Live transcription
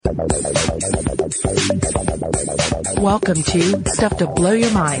Welcome to Stuff to Blow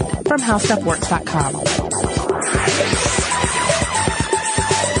Your Mind from HowStuffWorks.com.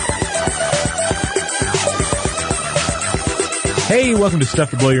 Hey, welcome to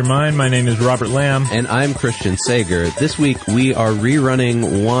Stuff to Blow Your Mind. My name is Robert Lamb. And I'm Christian Sager. This week we are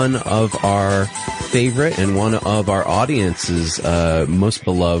rerunning one of our favorite and one of our audience's most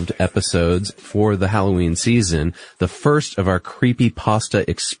beloved episodes for the Halloween season, the first of our Creepypasta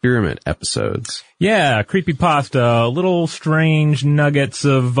Experiment episodes. Yeah, Creepypasta, little strange nuggets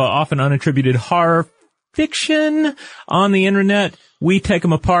of often unattributed horror fiction on the internet. We take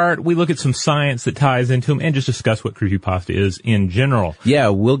them apart, we look at some science that ties into them, and just discuss what creepypasta is in general. Yeah,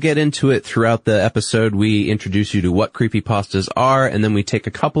 we'll get into it throughout the episode. We introduce you to what creepypastas are, and then we take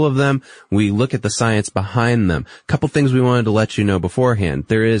a couple of them, we look at the science behind them. A couple things we wanted to let you know beforehand.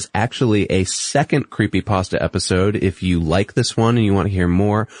 There is actually a second creepypasta episode. If you like this one and you want to hear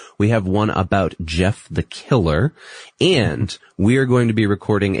more, we have one about Jeff the Killer, and we are going to be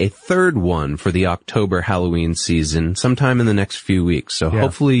recording a third one for the October Halloween season sometime in the next few weeks. So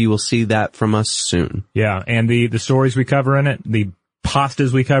hopefully you will see that from us soon. Yeah, and the stories we cover in it, the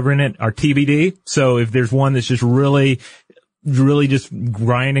pastas we cover in it are TBD. So if there's one that's just really just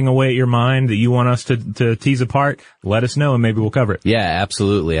grinding away at your mind that you want us to tease apart, let us know and maybe we'll cover it. Yeah,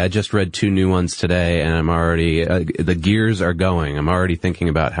 absolutely. I just read 2 new ones today and I'm already, the gears are going. I'm already thinking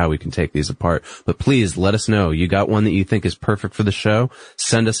about how we can take these apart. But please let us know. You got one that you think is perfect for the show?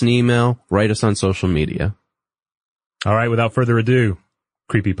 Send us an email, write us on social media. All right, without further ado,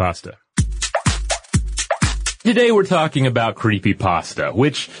 creepypasta. Today we're talking about creepypasta,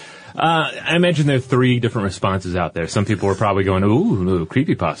 which I imagine there are 3 different responses out there. Some people are probably going, ooh,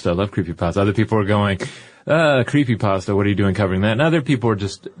 creepypasta, I love creepypasta. Other people are going, creepypasta, what are you doing covering that? And other people are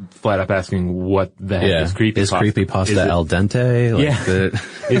just flat up asking, what the heck is creepypasta? Is creepypasta al dente?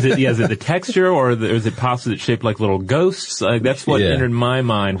 Is it the texture, or is it pasta that's shaped like little ghosts? That's what entered my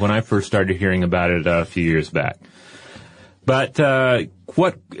mind when I first started hearing about it a few years back. But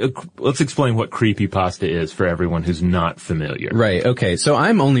let's explain what creepypasta is for everyone who's not familiar. Right, okay. So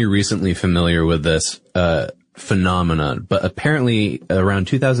I'm only recently familiar with this phenomenon, but apparently around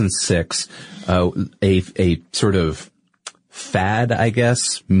 2006, a sort of fad, I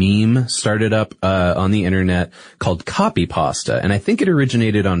guess, meme started up on the internet called copypasta, and I think it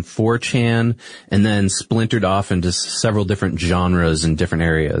originated on 4chan and then splintered off into several different genres in different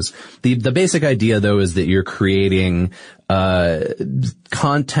areas. The basic idea, though, is that you're creating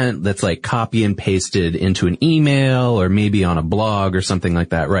content that's like copy and pasted into an email or maybe on a blog or something like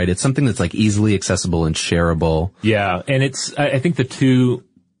that, right? It's something that's like easily accessible and shareable. Yeah, and I think the 2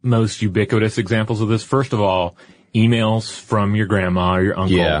 most ubiquitous examples of this, first of all, emails from your grandma or your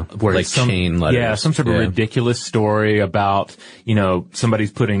uncle. Where like chain letters. Yeah, some sort of ridiculous story about,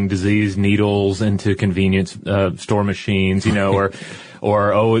 somebody's putting diseased needles into convenience store machines, or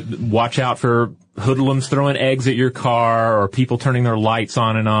watch out for hoodlums throwing eggs at your car, or people turning their lights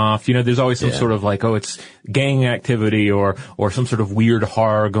on and off. There's always some sort of like, it's gang activity or some sort of weird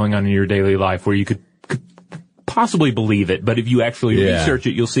horror going on in your daily life where you could possibly believe it, but if you actually research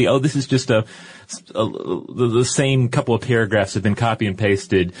it, you'll see, this is just the same couple of paragraphs have been copy and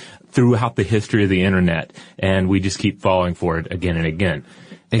pasted throughout the history of the internet, and we just keep falling for it again and again.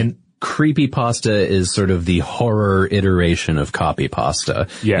 And creepypasta is sort of the horror iteration of copypasta,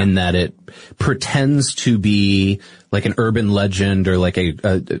 in that it pretends to be like an urban legend or like a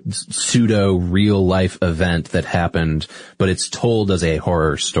pseudo real life event that happened, but it's told as a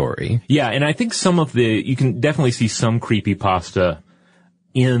horror story. Yeah, and I think you can definitely see some creepypasta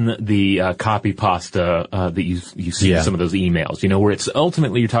in the copypasta that you see in some of those emails, where it's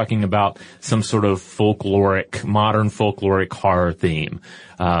ultimately you're talking about some sort of modern folkloric horror theme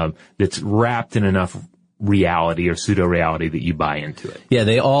that's wrapped in enough reality or pseudo-reality that you buy into it. Yeah,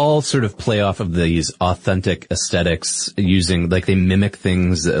 they all sort of play off of these authentic aesthetics using, like, they mimic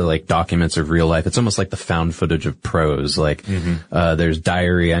things like documents of real life. It's almost like the found footage of prose. Like, there's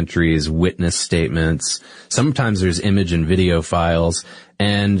diary entries, witness statements. Sometimes there's image and video files.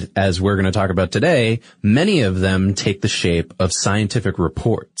 And as we're going to talk about today, many of them take the shape of scientific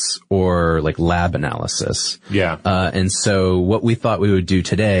reports or like lab analysis. Yeah. And so what we thought we would do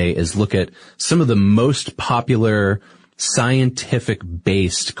today is look at some of the most popular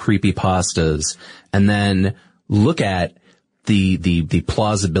scientific-based creepypastas and then look at the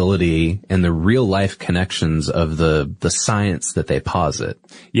plausibility and the real life connections of the science that they posit.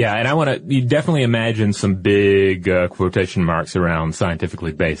 Yeah, and you definitely imagine some big quotation marks around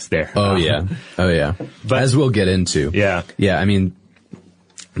scientifically based there. Oh yeah. But as we'll get into. Yeah. Yeah, I mean,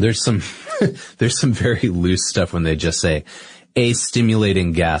 there's some very loose stuff when they just say a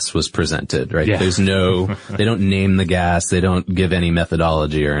stimulating gas was presented, right? Yeah. There's they don't name the gas, they don't give any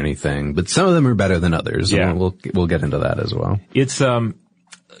methodology or anything, but some of them are better than others. Yeah. And we'll get into that as well. It's,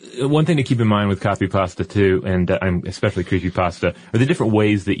 one thing to keep in mind with copypasta too, and especially creepypasta, are the different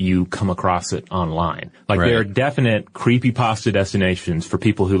ways that you come across it online. Like Right. there are definite creepypasta destinations for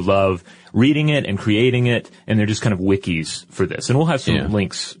people who love reading it and creating it, and they're just kind of wikis for this. And we'll have some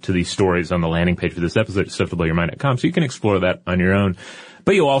links to these stories on the landing page for this episode at stufftoblowyourmind.com, so you can explore that on your own.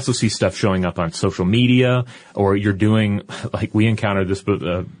 But you'll also see stuff showing up on social media, or you're doing, like we encountered this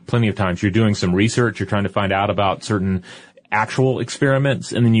plenty of times, you're doing some research, you're trying to find out about certain actual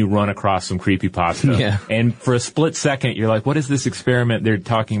experiments, and then you run across some creepypasta. Yeah. And for a split second, you're like, what is this experiment they're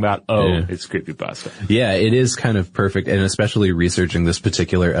talking about? Oh, Yeah. it's creepypasta. Yeah, it is kind of perfect, and especially researching this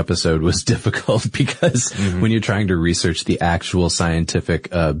particular episode was difficult because when you're trying to research the actual scientific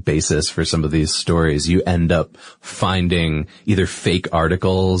basis for some of these stories, you end up finding either fake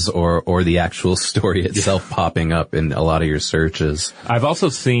articles or the actual story itself popping up in a lot of your searches. I've also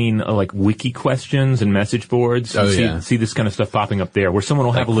seen like wiki questions and message boards. Oh, You yeah. see this kind of stuff popping up there where someone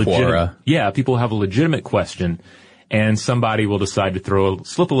will have a legitimate, Quora. People have a legitimate question, and somebody will decide to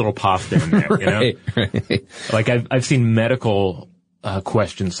slip a little pasta in there. Right, You know? right. Like I've seen medical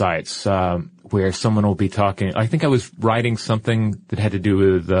question sites where someone will be talking. I think I was writing something that had to do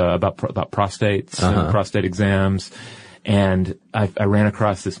with about prostates and prostate exams, and I ran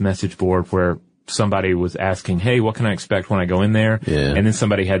across this message board where somebody was asking, hey, what can I expect when I go in there? Yeah. And then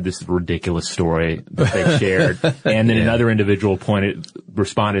somebody had this ridiculous story that they shared. And then another individual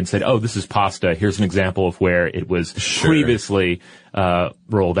responded and said, oh, this is pasta. Here's an example of where it was previously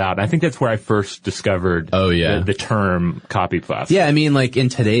rolled out. And I think that's where I first discovered the term copypasta. Yeah, I mean, like in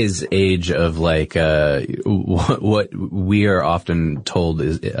today's age of like what we are often told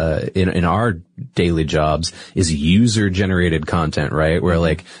is in our daily jobs is user generated content, right? Where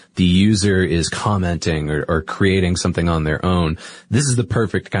like the user is commenting or creating something on their own. This is the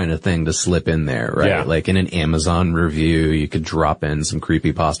perfect kind of thing to slip in there, right? Yeah. Like in an Amazon review, you could drop in some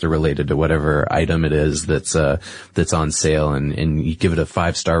creepypasta related to whatever item it is that's on sale, and you give it a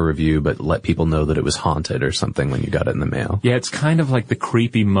 5-star review, but let people know that it was haunted or something when you got it in the mail. Yeah, it's kind of like the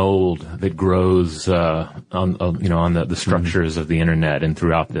creepy mold that grows on the structures of the internet and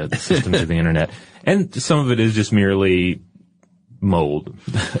throughout the systems of the internet. And some of it is just merely mold.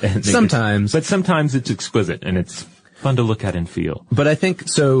 Sometimes. But sometimes it's exquisite and it's fun to look at and feel. But I think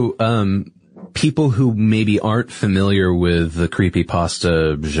so, people who maybe aren't familiar with the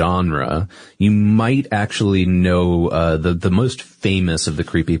creepypasta genre, you might actually know, the most famous of the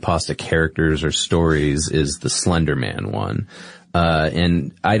creepypasta characters or stories is the Slender Man one.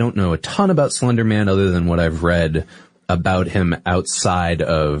 And I don't know a ton about Slender Man other than what I've read about him outside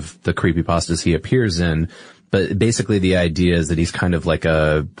of the creepypastas he appears in. But basically the idea is that he's kind of like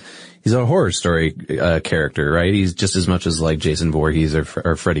he's a horror story character, right? He's just as much as like Jason Voorhees or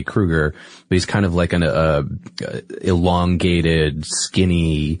Freddy Krueger, but he's kind of like an elongated,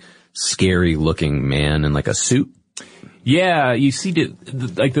 skinny, scary looking man in like a suit. Yeah, you see,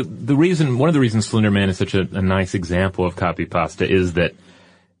 one of the reasons Slender Man is such a nice example of copypasta is that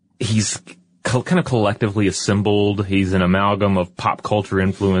he's kind of collectively assembled. He's an amalgam of pop culture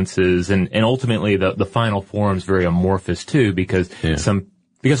influences, and ultimately the final form is very amorphous too, because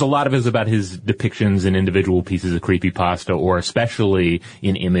a lot of it is about his depictions in individual pieces of creepypasta, or especially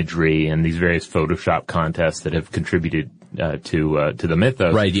in imagery and these various Photoshop contests that have contributed to the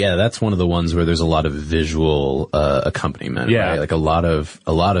mythos. Right, yeah, that's one of the ones where there's a lot of visual accompaniment. Yeah. Right? Like a lot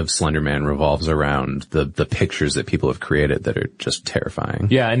of Slender Man revolves around the pictures that people have created that are just terrifying.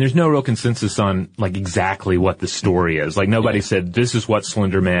 Yeah, and there's no real consensus on like exactly what the story is. Like nobody said this is what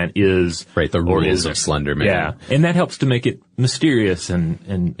Slender Man is. Right, the rules of Slender Man. Yeah, and that helps to make it mysterious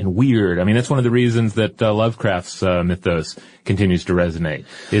and weird. I mean, that's one of the reasons that Lovecraft's mythos continues to resonate,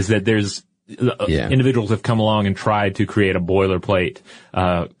 is that there's individuals have come along and tried to create a boilerplate,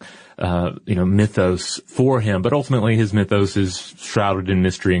 mythos for him, but ultimately his mythos is shrouded in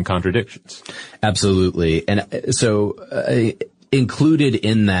mystery and contradictions. Absolutely. And so, included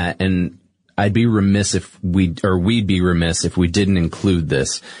in that, and we'd be remiss if we didn't include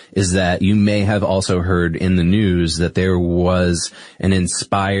this, is that you may have also heard in the news that there was an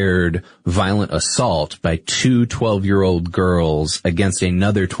inspired violent assault by two 12-year-old girls against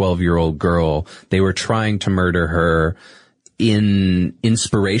another 12-year-old girl. They were trying to murder her in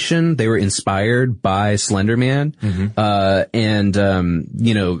inspiration. They were inspired by Slender Man. You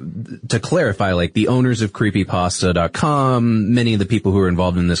know, to clarify, like the owners of Creepypasta.com, many of the people who are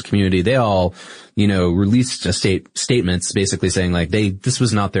involved in this community, they all, you know, released statements basically saying like this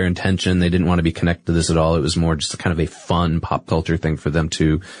was not their intention. They didn't want to be connected to this at all. It was more just kind of a fun pop culture thing for them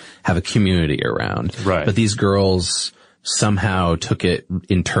to have a community around. Right. But these girls somehow took it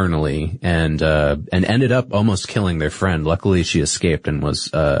internally and ended up almost killing their friend. Luckily she escaped and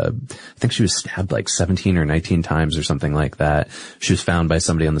was, I think she was stabbed like 17 or 19 times or something like that. She was found by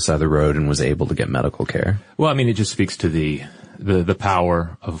somebody on the side of the road and was able to get medical care. Well, I mean, it just speaks to the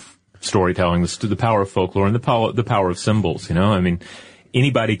power of storytelling, the power of folklore, and the power of symbols, you know? I mean,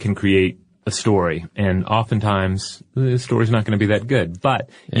 anybody can create a story, and oftentimes the story's not going to be that good, but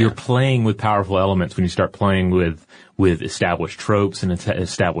you're playing with powerful elements when you start playing with established tropes and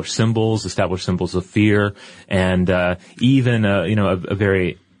established symbols of fear, and even a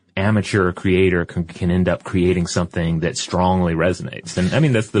very amateur creator can end up creating something that strongly resonates. And I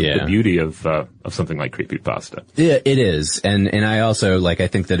mean, that's the beauty of something like Creepypasta. Yeah, it is. And I also, like, I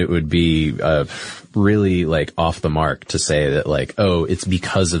think that it would be, really, like, off the mark to say that, like, oh, it's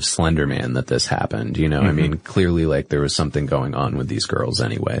because of Slender Man that this happened, you know? I mean, clearly, like, there was something going on with these girls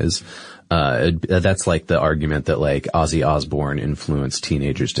anyways. That's like the argument that like Ozzy Osbourne influenced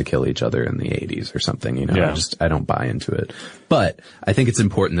teenagers to kill each other in the 80s or something, you know. Yeah. I don't buy into it. But I think it's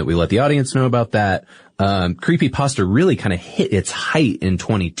important that we let the audience know about that. Creepypasta really kind of hit its height in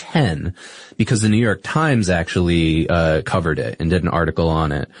 2010 because the New York Times actually covered it and did an article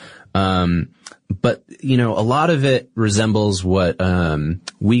on it. But, you know, a lot of it resembles what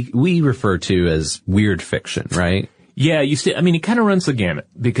we refer to as weird fiction, right? Yeah, you see, I mean, it kind of runs the gamut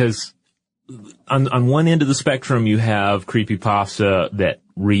because on one end of the spectrum, you have creepypasta that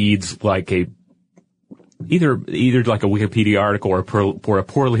reads like either like a Wikipedia article or a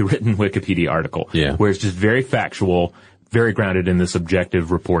poorly written Wikipedia article. Yeah. Where it's just very factual, very grounded in this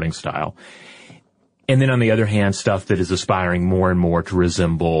objective reporting style. And then on the other hand, stuff that is aspiring more and more to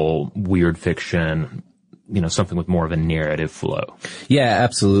resemble weird fiction, you know, something with more of a narrative flow. Yeah,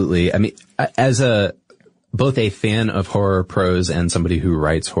 absolutely. I mean, as both a fan of horror prose and somebody who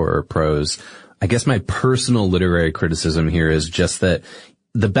writes horror prose, I guess my personal literary criticism here is just that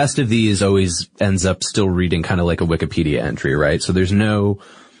the best of these always ends up still reading kind of like a Wikipedia entry, right? So there's no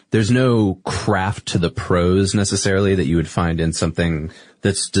craft to the prose necessarily that you would find in something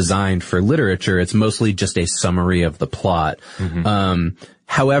that's designed for literature. It's mostly just a summary of the plot.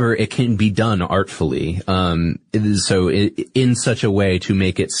 However, it can be done artfully, in such a way to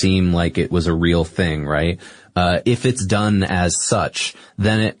make it seem like it was a real thing, right? If it's done as such,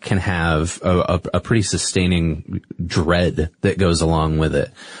 then it can have a pretty sustaining dread that goes along with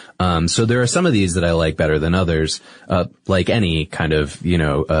it. So there are some of these that I like better than others, like any kind of, you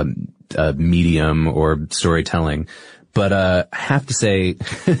know, medium or storytelling. But, I have to say,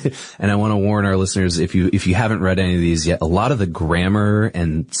 and I want to warn our listeners, if you haven't read any of these yet, a lot of the grammar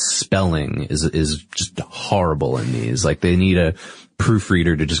and spelling is just horrible in these. Like they need a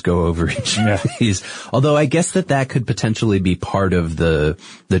proofreader to just go over each of these. Although I guess that could potentially be part of the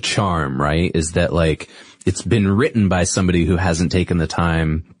charm, right? Is that like, it's been written by somebody who hasn't taken the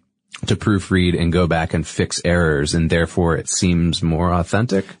time to proofread and go back and fix errors, and therefore it seems more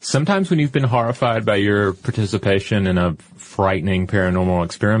authentic. Sometimes when you've been horrified by your participation in a frightening paranormal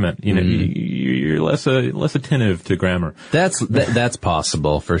experiment, you know, you're less attentive to grammar. That's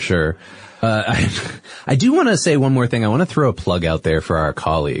possible for sure. I do want to say one more thing. I want to throw a plug out there for our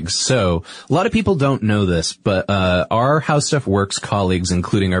colleagues. So a lot of people don't know this, but our How Stuff Works colleagues,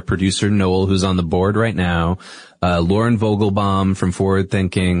 including our producer Noel, who's on the board right now, Lauren Vogelbaum from Forward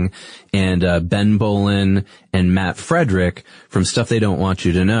Thinking, and Ben Bolin and Matt Frederick from Stuff They Don't Want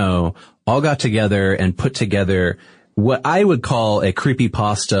You to Know, all got together and put together what I would call a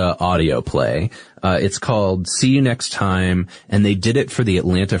creepypasta audio play. It's called See You Next Time, and they did it for the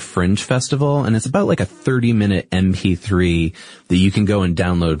Atlanta Fringe Festival, and it's about like a 30-minute MP3 that you can go and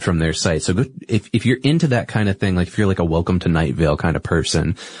download from their site. So if you're into that kind of thing, like if you're like a Welcome to Night Vale kind of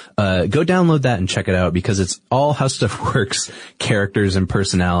person, go download that and check it out because it's all How Stuff Works characters and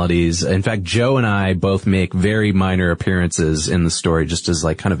personalities. In fact, Joe and I both make very minor appearances in the story just as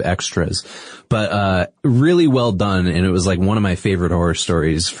like kind of extras. But really well done, and it was like one of my favorite horror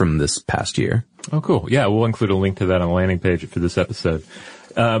stories from this past year. Oh, cool. Yeah, we'll include a link to that on the landing page for this episode.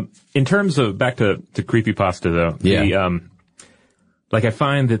 In terms of, back to Creepypasta though, like I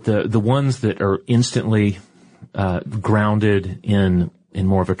find that the ones that are instantly grounded in in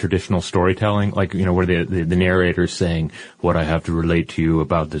more of a traditional storytelling, like, where the narrator is saying, what I have to relate to you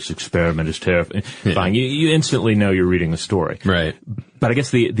about this experiment is terrifying. Yeah. You instantly know you're reading a story. Right. But I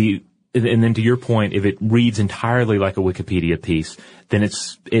guess and then to your point, if it reads entirely like a Wikipedia piece, then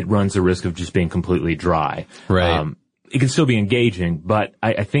it runs the risk of just being completely dry. Right. It can still be engaging, but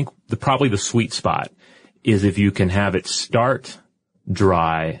I think probably the sweet spot is if you can have it start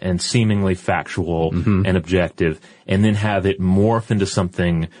dry and seemingly factual and objective, and then have it morph into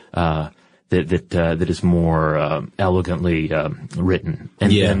something that is more elegantly written,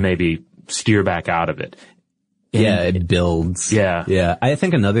 and then maybe steer back out of it. And it builds. Yeah. Yeah. I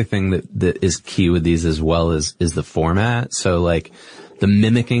think another thing that is key with these as well is the format. So like the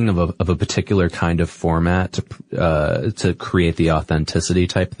mimicking of a particular kind of format to create the authenticity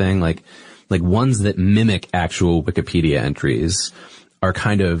type thing, like ones that mimic actual Wikipedia entries are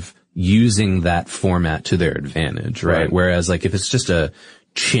kind of using that format to their advantage, right? Whereas like if it's just a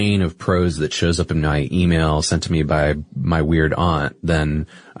chain of prose that shows up in my email sent to me by my weird aunt, then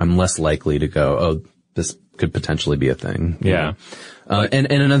I'm less likely to go, oh, this could potentially be a thing. Yeah. And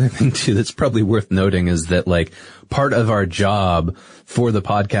another thing too that's probably worth noting is that like part of our job for the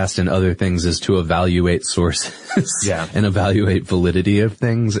podcast and other things is to evaluate sources and evaluate validity of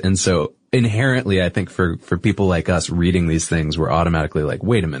things. And so inherently, I think for people like us reading these things, we're automatically like,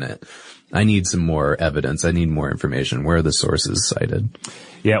 wait a minute, I need some more evidence. I need more information. Where are the sources cited?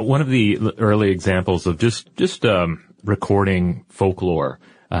 Yeah. One of the early examples of just recording folklore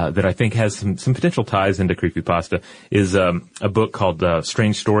that I think has some potential ties into creepypasta is a book called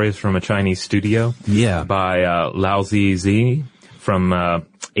Strange Stories from a Chinese Studio by Lao Zi from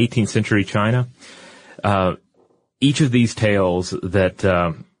 18th century China. Each of these tales that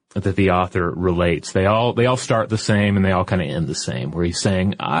the author relates, they all start the same and they all kind of end the same, where he's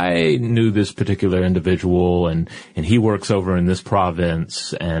saying, I knew this particular individual and he works over in this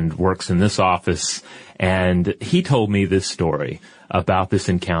province and works in this office, and he told me this story about this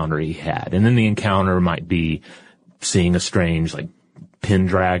encounter he had. And then the encounter might be seeing a strange, like,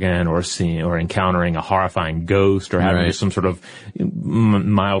 Pendragon or encountering a horrifying ghost or having some sort of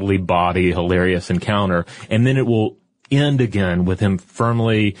mildly bawdy, hilarious encounter. And then it will end again with him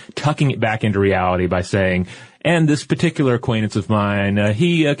firmly tucking it back into reality by saying, and this particular acquaintance of mine,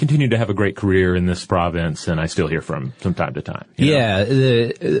 he continued to have a great career in this province, and I still hear from him from time to time. Yeah,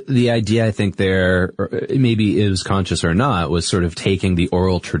 the idea I think there, maybe it was conscious or not, was sort of taking the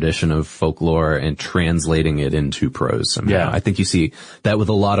oral tradition of folklore and translating it into prose somehow. Yeah. I think you see that with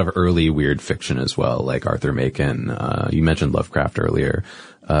a lot of early weird fiction as well, like Arthur Machen. You mentioned Lovecraft earlier.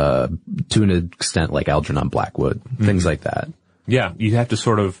 To an extent like Algernon Blackwood, things like that. Yeah, you have to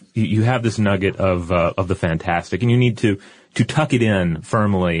sort of, you have this nugget of the fantastic, and you need to tuck it in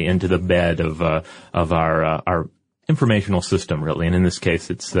firmly into the bed of our informational system, really. And in this case,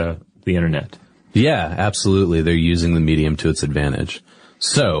 it's the internet. Yeah, absolutely. They're using the medium to its advantage.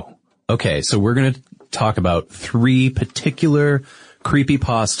 So we're going to talk about 3 particular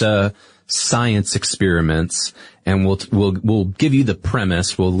creepypasta science experiments, and we'll give you the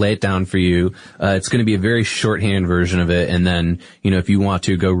premise. We'll lay it down for you. It's going to be a very shorthand version of it, and then if you want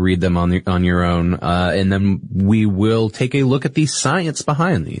to, go read them on your own. And then we will take a look at the science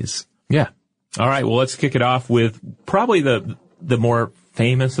behind these. Yeah. All right. Well, let's kick it off with probably the more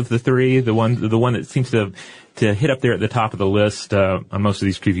famous of the 3, the one that seems to hit up there at the top of the list on most of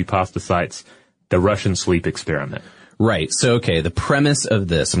these creepypasta sites, the Russian sleep experiment. Right. So, the premise of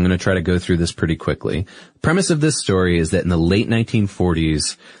this, I'm going to try to go through this pretty quickly. The premise of this story is that in the late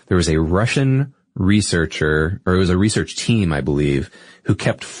 1940s, there was a Russian researcher, or it was a research team, I believe, who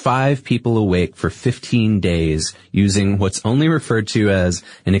kept 5 people awake for 15 days using what's only referred to as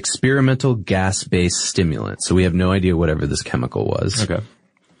an experimental gas-based stimulant. So we have no idea whatever this chemical was. Okay.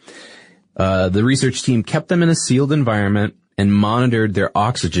 The research team kept them in a sealed environment and monitored their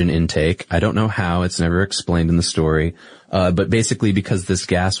oxygen intake. I don't know how, it's never explained in the story. But basically because this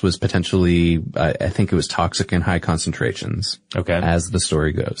gas was potentially, I think it was toxic in high concentrations. Okay. As the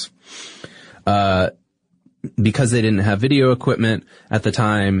story goes. Because they didn't have video equipment at the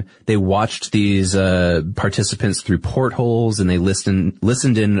time, they watched these participants through portholes, and they listened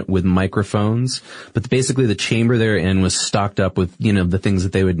in with microphones. But basically the chamber they're in was stocked up with, the things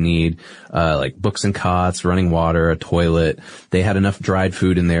that they would need, like books and cots, running water, a toilet. They had enough dried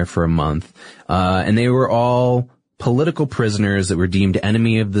food in there for a month. And they were all political prisoners that were deemed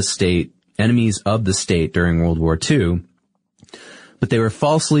enemies of the state during World War II. But they were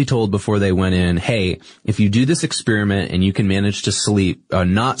falsely told before they went in, hey, if you do this experiment and you can manage to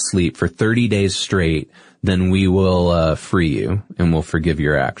not sleep for 30 days straight, then we will free you and we'll forgive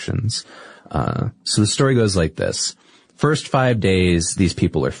your actions. So the story goes like this. First 5 days, these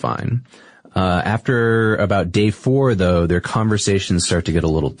people are fine. After about day 4, though, their conversations start to get a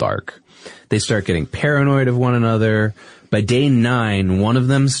little dark. They start getting paranoid of one another. By day 9, one of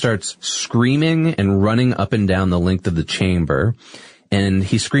them starts screaming and running up and down the length of the chamber. And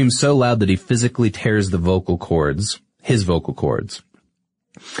he screams so loud that he physically tears the vocal cords, his vocal cords.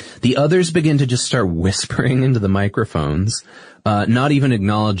 The others begin to just start whispering into the microphones, not even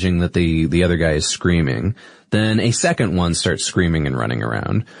acknowledging that the other guy is screaming. Then a second one starts screaming and running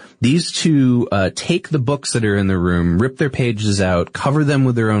around. These two take the books that are in the room, rip their pages out, cover them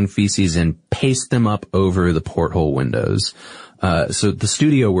with their own feces, and paste them up over the porthole windows. So the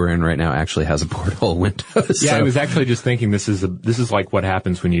studio we're in right now actually has a porthole window. Yeah, I was actually just thinking this is like what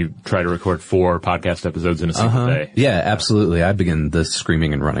happens when you try to record 4 podcast episodes in a single day. Yeah, absolutely. I begin the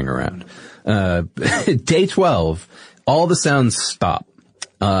screaming and running around. Day 12, all the sounds stop.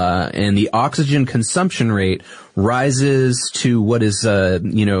 And the oxygen consumption rate rises to what is,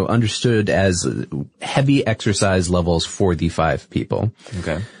 understood as heavy exercise levels for the 5 people.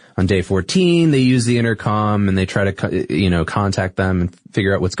 Okay. On day 14, they use the intercom and they try to, contact them and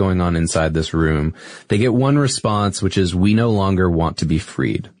figure out what's going on inside this room. They get one response, which is, "We no longer want to be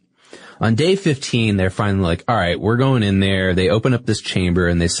freed." On day 15, they're finally like, all right, we're going in there. They open up this chamber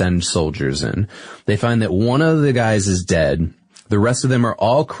and they send soldiers in. They find that one of the guys is dead. The rest of them are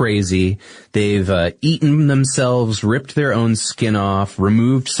all crazy. They've eaten themselves, ripped their own skin off,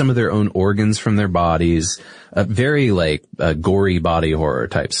 removed some of their own organs from their bodies. Very gory body horror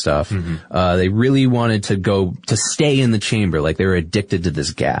type stuff. Mm-hmm. They really wanted to stay in the chamber, like they were addicted to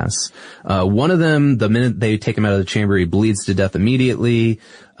this gas. One of them, the minute they take him out of the chamber, he bleeds to death immediately.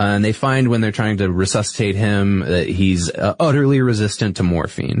 And they find when they're trying to resuscitate him that he's utterly resistant to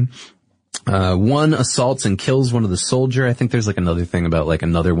morphine. One assaults and kills one of the soldier. I think there's another thing about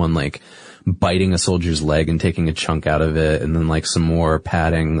another one biting a soldier's leg and taking a chunk out of it, and then some more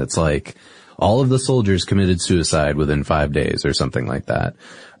padding that's all of the soldiers committed suicide within 5 days or something like that.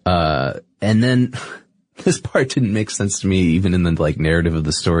 And then this part didn't make sense to me even in the narrative of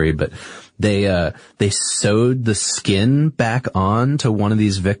the story, but they sewed the skin back on to one of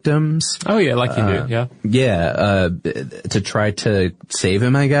these victims. Oh yeah, like you do, yeah. Yeah, to try to save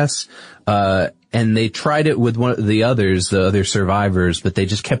him, I guess. And they tried it with one of the other survivors, but they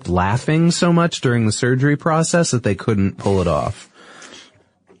just kept laughing so much during the surgery process that they couldn't pull it off.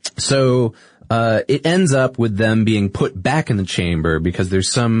 So, it ends up with them being put back in the chamber because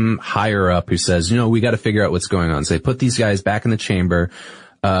there's some higher up who says, we got to figure out what's going on. So they put these guys back in the chamber.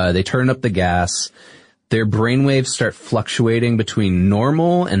 They turn up the gas. Their brainwaves start fluctuating between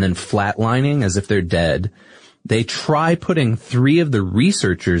normal and then flatlining as if they're dead. They try putting 3 of the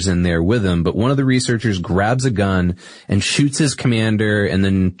researchers in there with them, but one of the researchers grabs a gun and shoots his commander and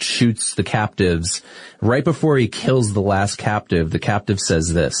then shoots the captives. Right before he kills the last captive, the captive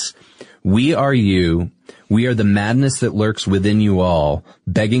says this: "We are you. We are the madness that lurks within you all,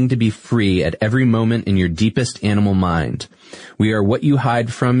 begging to be free at every moment in your deepest animal mind. We are what you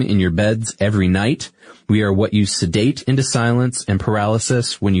hide from in your beds every night. We are what you sedate into silence and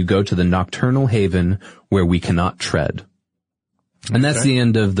paralysis when you go to the nocturnal haven where we cannot tread." And that's the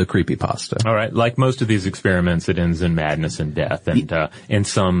end of the creepypasta. All right. Like most of these experiments, it ends in madness and death and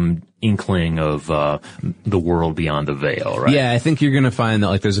some inkling of the world beyond the veil, right? Yeah, I think you're going to find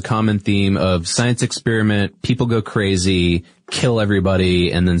that there's a common theme of science experiment, people go crazy, kill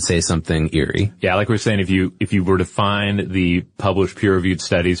everybody, and then say something eerie. Yeah, like we were saying, if you were to find the published peer-reviewed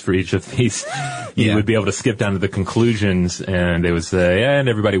studies for each of these, you would be able to skip down to the conclusions, and they would say, and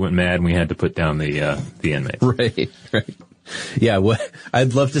everybody went mad, and we had to put down the inmates. Right. Yeah,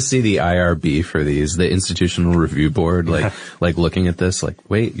 I'd love to see the IRB for these, the Institutional Review Board, looking at this,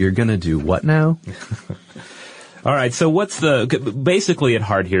 wait, you're gonna do what now? All right, so basically at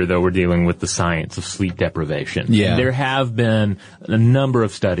heart here, though, we're dealing with the science of sleep deprivation. Yeah. And there have been a number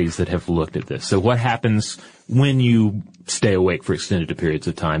of studies that have looked at this. So what happens when you stay awake for extended periods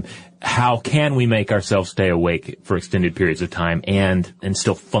of time? How can we make ourselves stay awake for extended periods of time and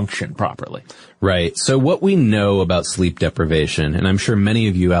still function properly? Right. So what we know about sleep deprivation, and I'm sure many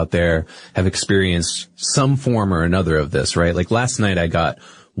of you out there have experienced some form or another of this, right? Last night I got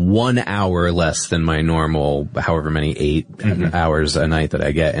 1 hour less than my normal, however many 8 hours a night that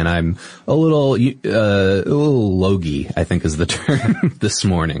I get. And I'm a little logy, I think is the term this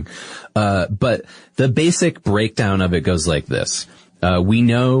morning. But the basic breakdown of it goes like this. We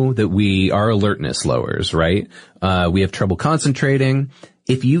know that our alertness lowers, right? We have trouble concentrating.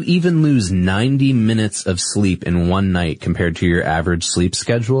 If you even lose 90 minutes of sleep in one night compared to your average sleep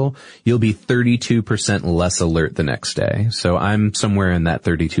schedule, you'll be 32% less alert the next day. So I'm somewhere in that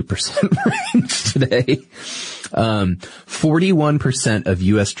 32% range today. 41% of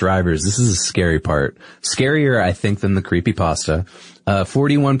U.S. drivers, this is a scary part, scarier, I think, than the creepypasta.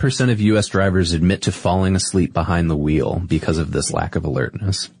 41% of U.S. drivers admit to falling asleep behind the wheel because of this lack of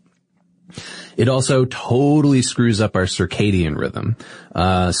alertness. It also totally screws up our circadian rhythm.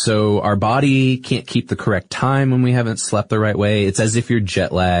 So our body can't keep the correct time when we haven't slept the right way. It's as if you're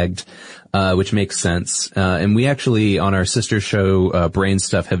jet lagged, which makes sense. And we actually, on our sister show, Brain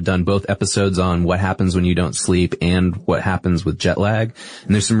Stuff, have done both episodes on what happens when you don't sleep and what happens with jet lag.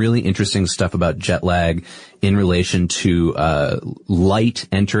 And there's some really interesting stuff about jet lag in relation to, light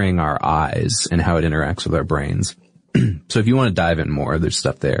entering our eyes and how it interacts with our brains. So if you want to dive in more, there's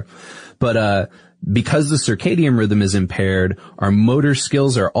stuff there. But, because the circadian rhythm is impaired, our motor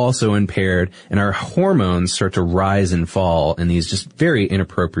skills are also impaired, and our hormones start to rise and fall in these just very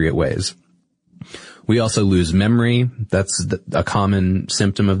inappropriate ways. We also lose memory. That's a common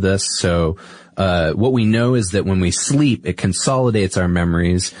symptom of this. So, what we know is that when we sleep, it consolidates our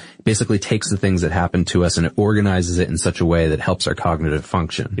memories, basically takes the things that happen to us and it organizes it in such a way that helps our cognitive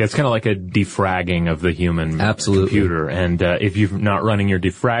function. Yeah, it's kind of like a defragging of the human computer. And if you're not running your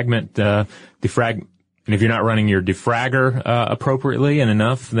and if you're not running your defragger appropriately and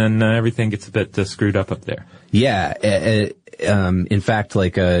enough, then everything gets a bit screwed up there. Yeah, in fact,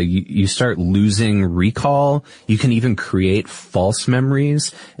 like, you start losing recall. You can even create false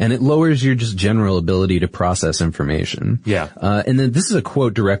memories, and it lowers your just general ability to process information. Yeah. And then this is a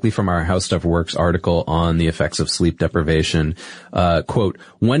quote directly from our How Stuff Works article on the effects of sleep deprivation. Quote,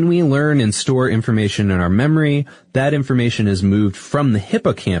 "When we learn and store information in our memory, that information is moved from the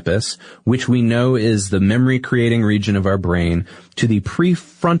hippocampus, which we know is the memory creating region of our brain, to the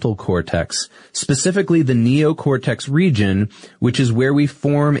prefrontal cortex, specifically the neocortex region, which is where we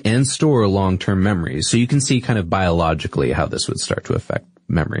form and store long-term memories." So you can see kind of biologically how this would start to affect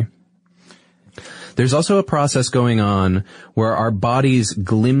memory. There's also a process going on where our body's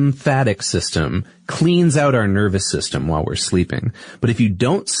glymphatic system cleans out our nervous system while we're sleeping. But if you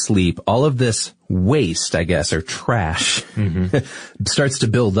don't sleep, all of this waste, I guess, or trash, starts to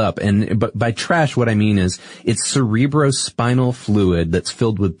build up. But by trash, what I mean is it's cerebrospinal fluid that's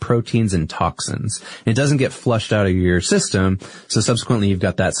filled with proteins and toxins. It doesn't get flushed out of your system, so subsequently you've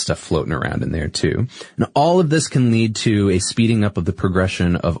got that stuff floating around in there too. And all of this can lead to a speeding up of the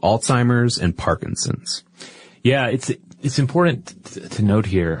progression of Alzheimer's and Parkinson's. Yeah, it's important to note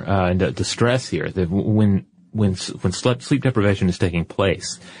here, and to stress here that when sleep deprivation is taking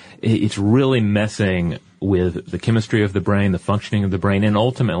place, it's really messing with the chemistry of the brain, the functioning of the brain, and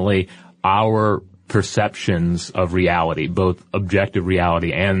ultimately our perceptions of reality, both objective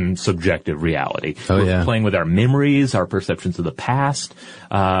reality and subjective reality. We're playing with our memories, our perceptions of the past.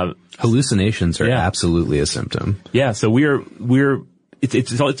 Hallucinations are absolutely a symptom. Yeah, so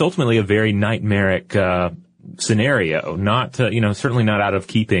it's ultimately a very nightmaric scenario, not certainly not out of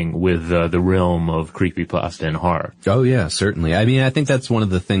keeping with the realm of creepypasta and horror. Oh yeah, certainly. I mean, I think that's one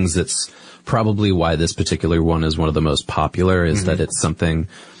of the things that's probably why this particular one is one of the most popular, is that it's something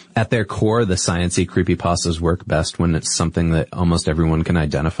at their core, the sciencey creepypastas work best when it's something that almost everyone can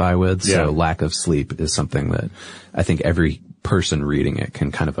identify with. Yeah. So lack of sleep is something that I think every person reading it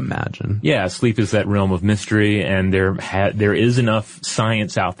can kind of imagine. Yeah, sleep is that realm of mystery, and there is enough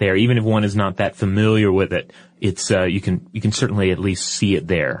science out there, even if one is not that familiar with it. It's you can certainly at least see it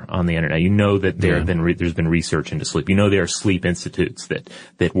there on the internet. You know that there's been research into sleep. You know there are sleep institutes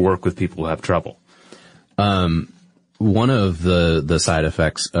that work with people who have trouble. One of the side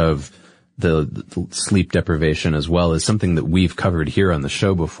effects of the sleep deprivation as well is something that we've covered here on the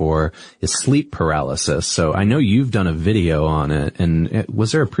show before, is sleep paralysis. So I know you've done a video on it, and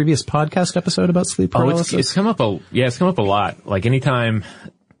was there a previous podcast episode about sleep paralysis? It's come up a lot. Like anytime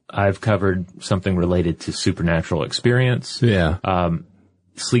I've covered something related to supernatural experience. Yeah.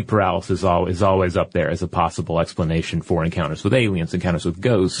 Sleep paralysis is always up there as a possible explanation for encounters with aliens, encounters with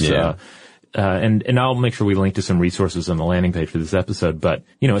ghosts. Yeah. And I'll make sure we link to some resources on the landing page for this episode. But,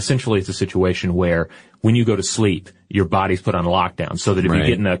 essentially it's a situation where when you go to sleep, your body's put on lockdown so that if you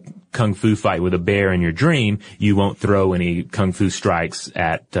get in a kung fu fight with a bear in your dream, you won't throw any kung fu strikes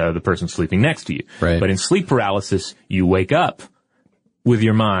at the person sleeping next to you. Right. But in sleep paralysis, you wake up with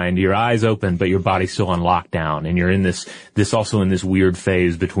your mind, your eyes open, but your body's still on lockdown, and you're in this also in this weird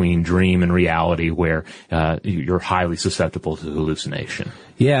phase between dream and reality where you're highly susceptible to hallucination.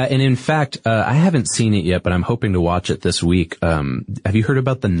 Yeah, and in fact, I haven't seen it yet, but I'm hoping to watch it this week. Have you heard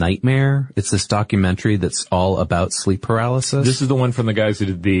about The Nightmare? It's this documentary that's all about sleep paralysis. This is the one from the guys who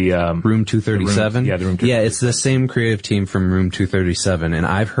did the Room 237? The Room 237. Yeah, it's the same creative team from Room 237, and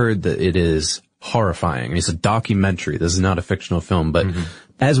I've heard that it is horrifying. It's a documentary. This is not a fictional film, but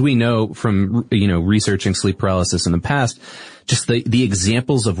as we know from, researching sleep paralysis in the past, just the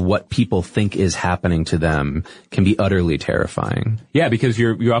examples of what people think is happening to them can be utterly terrifying. Yeah, because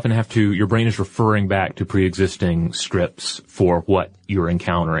you often have to, your brain is referring back to pre-existing scripts for what you're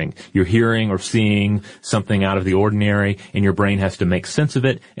encountering. You're hearing or seeing something out of the ordinary, and your brain has to make sense of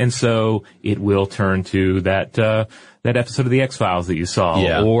it, and so it will turn to that episode of the X-Files that you saw.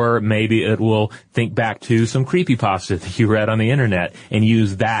 Yeah. Or maybe it will think back to some creepypasta that you read on the internet and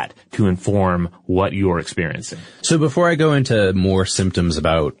use that to inform what you're experiencing. So before I go into more symptoms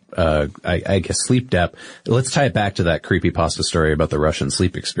about, I guess sleep depth, let's tie it back to that creepypasta story about the Russian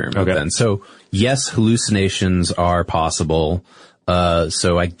sleep experiment then. So yes, hallucinations are possible.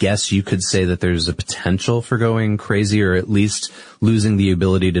 So I guess you could say that there's a potential for going crazy, or at least losing the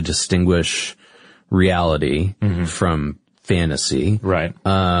ability to distinguish reality from fantasy. Right.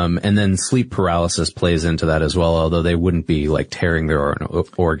 And then sleep paralysis plays into that as well, although they wouldn't be like tearing their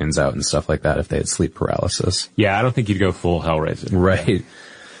organs out and stuff like that if they had sleep paralysis. Yeah, I don't think you'd go full Hellraiser. Right.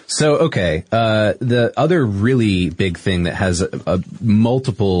 So, okay, the other really big thing that has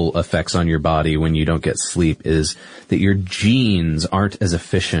multiple effects on your body when you don't get sleep is that your genes aren't as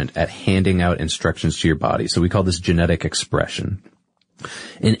efficient at handing out instructions to your body. So we call this genetic expression.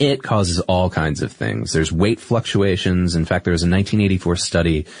 And it causes all kinds of things. There's weight fluctuations. In fact, there was a 1984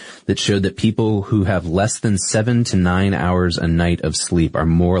 study that showed that people who have less than 7 to 9 hours a night of sleep are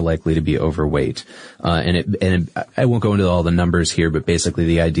more likely to be overweight. I won't go into all the numbers here, but basically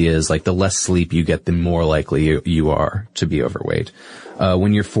the idea is like the less sleep you get, the more likely you are to be overweight.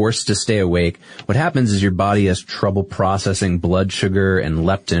 When you're forced to stay awake, what happens is your body has trouble processing blood sugar and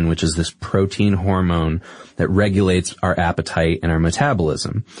leptin, which is this protein hormone that regulates our appetite and our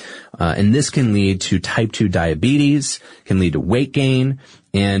metabolism. And this can lead to type 2 diabetes, can lead to weight gain,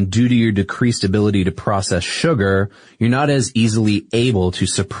 and due to your decreased ability to process sugar, you're not as easily able to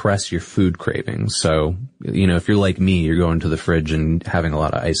suppress your food cravings. So, if you're like me, you're going to the fridge and having a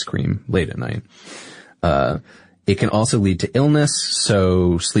lot of ice cream late at night. It can also lead to illness,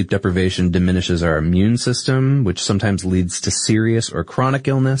 so sleep deprivation diminishes our immune system, which sometimes leads to serious or chronic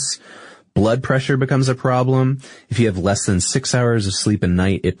illness. Blood pressure becomes a problem. If you have less than 6 hours of sleep a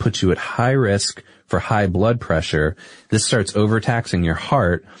night, it puts you at high risk for high blood pressure. This starts overtaxing your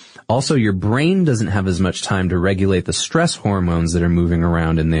heart. Also, your brain doesn't have as much time to regulate the stress hormones that are moving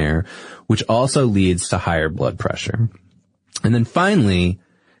around in there, which also leads to higher blood pressure. And then finally,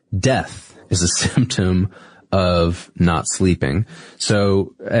 death is a symptom of not sleeping.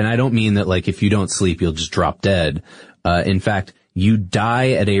 So, and I don't mean that like if you don't sleep, you'll just drop dead. In fact, you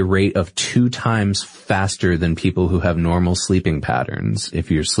die at a rate of 2 times faster than people who have normal sleeping patterns if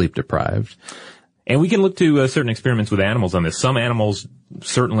you're sleep deprived. And we can look to certain experiments with animals on this. Some animals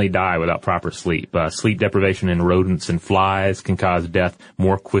certainly die without proper sleep. Sleep deprivation in rodents and flies can cause death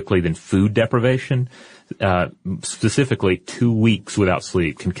more quickly than food deprivation. Specifically, 2 weeks without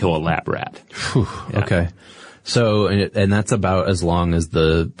sleep can kill a lab rat. Whew, yeah. Okay. So, and that's about as long as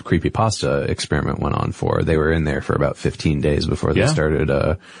the Creepypasta experiment went on for. They were in there for about 15 days before they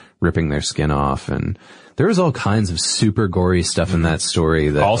started, ripping their skin off, and there was all kinds of super gory stuff in that story.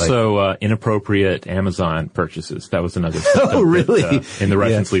 That also, inappropriate Amazon purchases. That was another. Oh, really? In the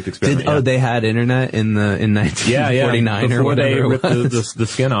Russian sleep experiment. Oh, they had internet in 1949 Before or whatever they ripped it was. the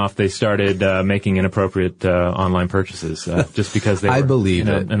skin off, they started making inappropriate online purchases just because they were in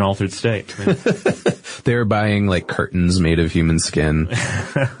an altered state. They were buying like curtains made of human skin.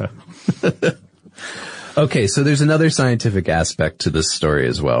 Okay, so there's another scientific aspect to this story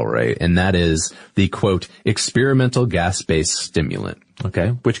as well, right? And that is the, quote, experimental gas-based stimulant.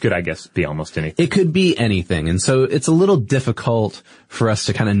 Okay, which could, I guess, be almost anything. It could be anything. And so it's a little difficult for us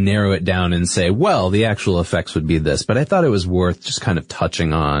to kind of narrow it down and say, well, the actual effects would be this. But I thought it was worth just kind of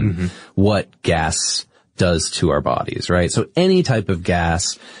touching on what gas does to our bodies, right? So any type of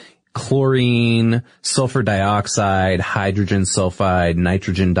gas, chlorine, sulfur dioxide, hydrogen sulfide,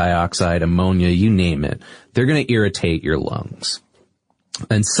 nitrogen dioxide, ammonia, you name it, they're going to irritate your lungs.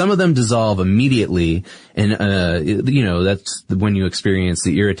 And some of them dissolve immediately, and that's when you experience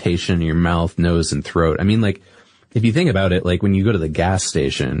the irritation in your mouth, nose, and throat. I mean, like, if you think about it, like when you go to the gas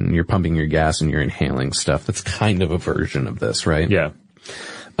station, you're pumping your gas and you're inhaling stuff. That's kind of a version of this, right? Yeah.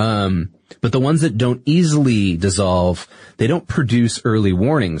 But the ones that don't easily dissolve, they don't produce early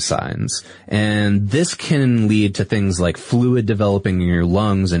warning signs. And this can lead to things like fluid developing in your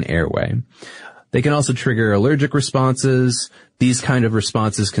lungs and airway. They can also trigger allergic responses. These kind of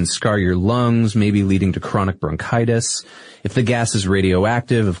responses can scar your lungs, maybe leading to chronic bronchitis. If the gas is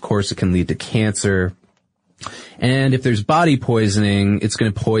radioactive, of course, it can lead to cancer. And if there's body poisoning, it's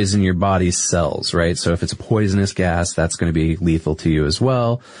going to poison your body's cells, right? So if it's a poisonous gas, that's going to be lethal to you as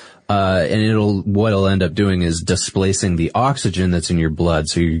well. And what it'll end up doing is displacing the oxygen that's in your blood,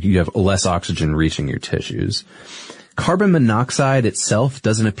 so you have less oxygen reaching your tissues. Carbon monoxide itself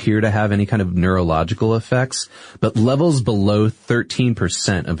doesn't appear to have any kind of neurological effects, but levels below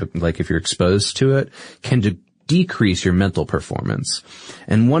 13% of, like, if you're exposed to it, can decrease your mental performance.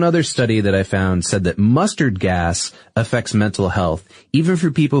 And one other study that I found said that mustard gas affects mental health, even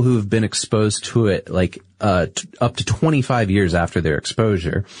for people who have been exposed to it, like, up to 25 years after their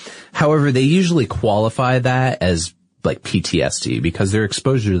exposure. However, they usually qualify that as like PTSD because their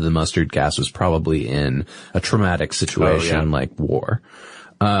exposure to the mustard gas was probably in a traumatic situation like war.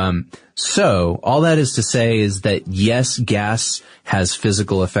 So all that is to say is that yes, gas has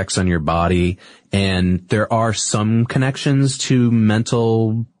physical effects on your body, and there are some connections to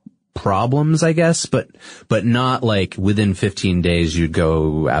mental problems, I guess, but not like within 15 days you'd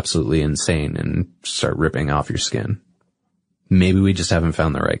go absolutely insane and start ripping off your skin. Maybe we just haven't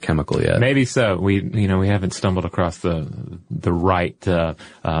found the right chemical yet. Maybe so. We haven't stumbled across the right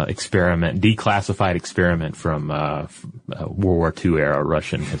experiment, declassified experiment from World War II era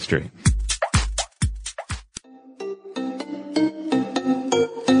Russian history.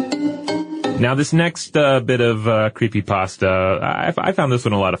 Now, this next bit of creepypasta, I found this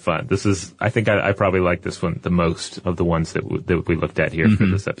one a lot of fun. I think I probably like this one the most of the ones that we looked at here for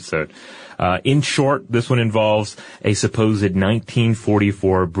this episode. In short, this one involves a supposed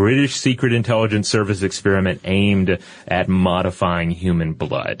 1944 British Secret Intelligence Service experiment aimed at modifying human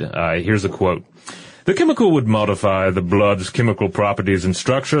blood. Here's a quote. The chemical would modify the blood's chemical properties and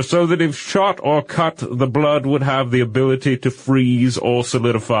structure so that if shot or cut, the blood would have the ability to freeze or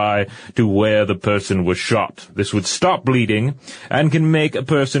solidify to where the person was shot. This would stop bleeding and can make a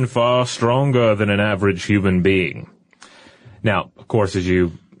person far stronger than an average human being. Now, of course, as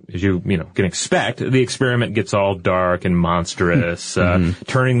you can expect, the experiment gets all dark and monstrous,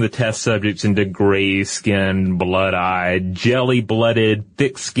 turning the test subjects into gray-skinned, blood-eyed, jelly-blooded,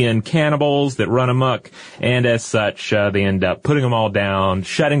 thick-skinned cannibals that run amok, and as such, they end up putting them all down,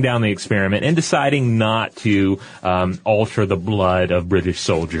 shutting down the experiment, and deciding not to alter the blood of British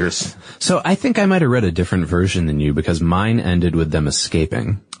soldiers. So I think I might have read a different version than you, because mine ended with them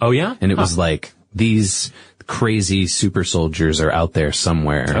escaping. Oh, yeah? And it was like, these crazy super soldiers are out there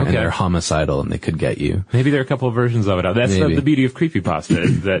somewhere, and they're homicidal, and they could get you. Maybe there are a couple of versions of it. That's the beauty of creepypasta,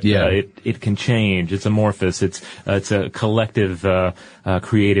 is that it can change. It's amorphous. It's a collective,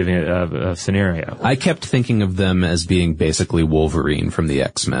 creative scenario. I kept thinking of them as being basically Wolverine from the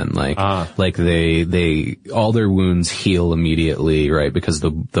X-Men, like they all their wounds heal immediately, right? Because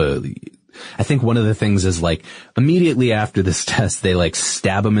I think one of the things is, like, immediately after this test, they, like,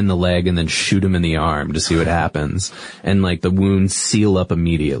 stab him in the leg and then shoot him in the arm to see what happens. And, like, the wounds seal up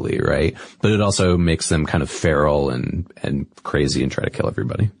immediately, right? But it also makes them kind of feral and crazy and try to kill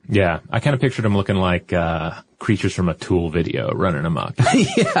everybody. Yeah. I kind of pictured them looking like, creatures from a Tool video running amok.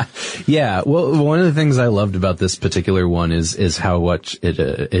 Yeah. Well, one of the things I loved about this particular one is how much it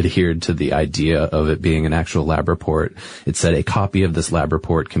adhered to the idea of it being an actual lab report. It said a copy of this lab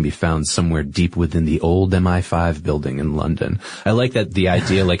report can be found somewhere deep within the old MI5 building in London. I like that the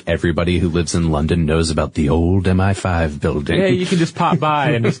idea, like, everybody who lives in London knows about the old MI5 building. Yeah, you can just pop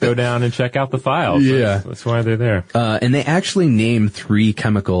by and just go down and check out the files. Yeah. That's why they're there. And they actually name 3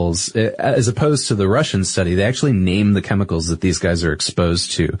 chemicals, as opposed to the Russian study. They actually name the chemicals that these guys are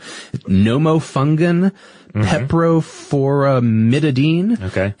exposed to. Nomofungin,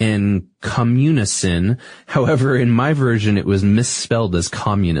 peproforamidine, and communicin. However, in my version, it was misspelled as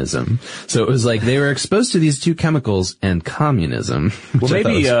communism. So it was like they were exposed to these 2 chemicals and communism. Well,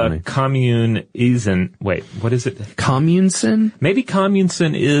 maybe commune isn't. Wait, what is it? Communicin? Maybe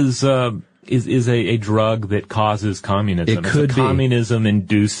communicin is a drug that causes communism. It could be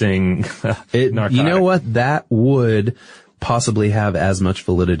communism-inducing narcotic. You know what? That would possibly have as much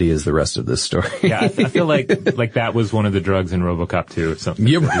validity as the rest of this story. Yeah, I feel like that was one of the drugs in RoboCop 2 or something.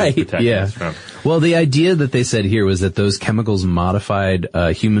 You're right. Yeah. Well, the idea that they said here was that those chemicals modified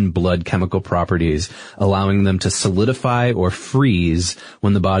human blood chemical properties, allowing them to solidify or freeze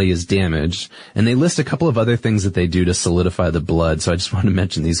when the body is damaged. And they list a couple of other things that they do to solidify the blood. So I just want to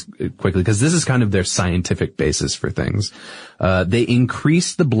mention these quickly because this is kind of their scientific basis for things. They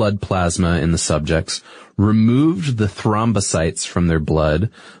increased the blood plasma in the subjects, removed the thrombocytes from their blood,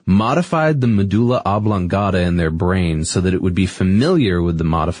 modified the medulla oblongata in their brain so that it would be familiar with the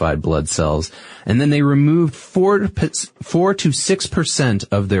modified blood cells, and then they removed 4 to 6%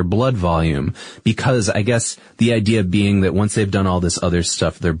 of their blood volume because I guess the idea being that once they've done all this other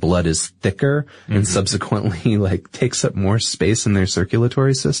stuff, their blood is thicker and subsequently takes up more space in their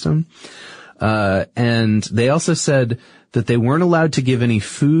circulatory system. And they also said that they weren't allowed to give any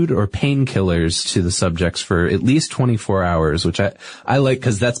food or painkillers to the subjects for at least 24 hours, which I like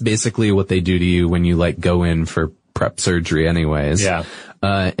because that's basically what they do to you when you go in for prep surgery anyways. Yeah.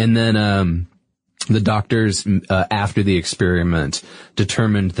 And then, the doctors, after the experiment,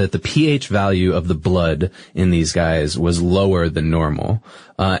 determined that the pH value of the blood in these guys was lower than normal.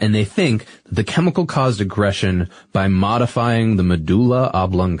 And they think the chemical caused aggression by modifying the medulla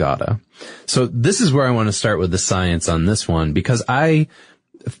oblongata. So this is where I want to start with the science on this one, because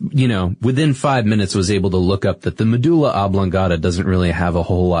within 5 minutes was able to look up that the medulla oblongata doesn't really have a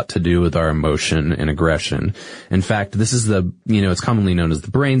whole lot to do with our emotion and aggression. In fact, this is it's commonly known as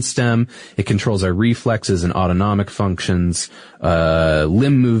the brainstem. It controls our reflexes and autonomic functions,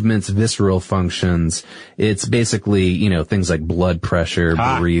 limb movements, visceral functions. It's basically, things like blood pressure,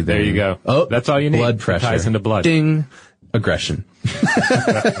 breathing. There you go. Oh, that's all you need. Blood pressure. It ties into blood. Ding. Aggression.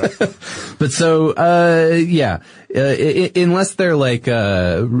 But so, unless they're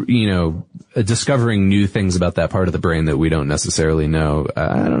discovering new things about that part of the brain that we don't necessarily know,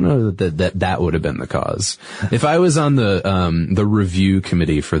 I don't know that would have been the cause. If I was on the review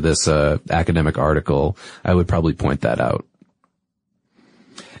committee for this, academic article, I would probably point that out.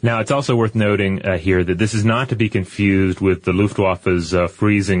 Now, it's also worth noting here that this is not to be confused with the Luftwaffe's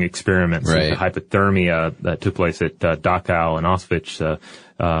freezing experiments. Right. The hypothermia that took place at Dachau and Auschwitz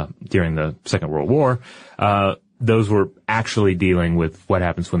during the Second World War. Those were actually dealing with what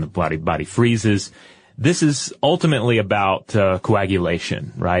happens when the body freezes. This is ultimately about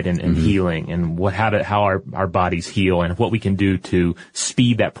coagulation, right, and healing, and how our bodies heal, and what we can do to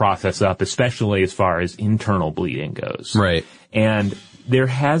speed that process up, especially as far as internal bleeding goes. Right. And there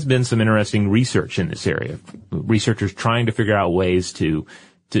has been some interesting research in this area. Researchers trying to figure out ways to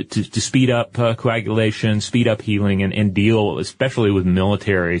speed up coagulation, speed up healing, and deal especially with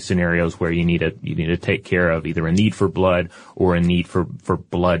military scenarios where you need to take care of either a need for blood or a need for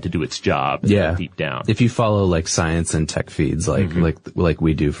blood to do its job. Deep down. If you follow science and tech feeds like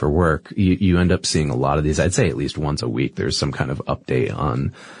we do for work, you end up seeing a lot of these. I'd say at least once a week there's some kind of update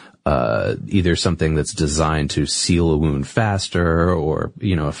on either something that's designed to seal a wound faster or,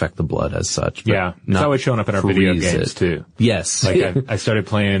 affect the blood as such. Yeah. It's always showing up in our video games too. Yes. I started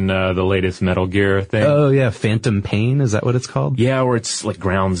playing, the latest Metal Gear thing. Oh yeah. Phantom Pain. Is that what it's called? Yeah. Or it's like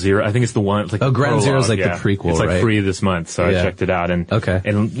Ground Zero. I think it's the one, Ground Zero is the prequel, it's right? free this month. So I checked it out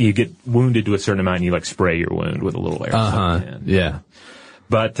and you get wounded to a certain amount and you spray your wound with a little air. Yeah.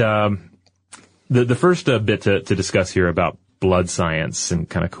 But, the first bit to discuss here about blood science and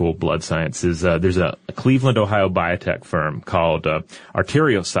kind of cool blood science is there's a Cleveland, Ohio biotech firm called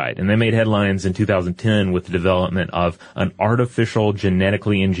Arteriocyte, and they made headlines in 2010 with the development of an artificial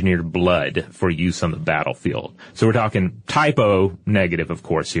genetically engineered blood for use on the battlefield. So we're talking type O negative, of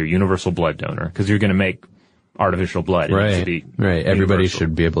course, here, universal blood donor, because you're going to make artificial blood. It needs to be right. Everybody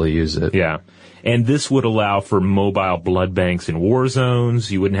should be able to use it. Yeah. And this would allow for mobile blood banks in war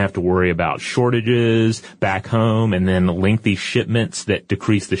zones. You wouldn't have to worry about shortages back home and then lengthy shipments that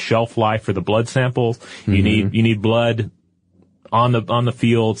decrease the shelf life for the blood samples. You need blood on the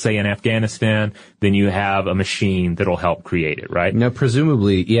field, say in Afghanistan, then you have a machine that'll help create it, right? Now,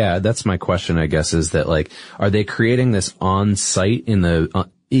 presumably, that's my question, I guess, is that are they creating this on site in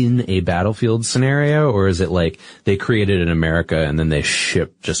a battlefield scenario, or is it they create it in America and then they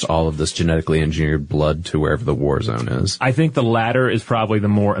ship just all of this genetically engineered blood to wherever the war zone is? I think the latter is probably the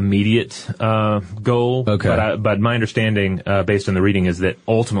more immediate goal. Okay. But my understanding, based on the reading, is that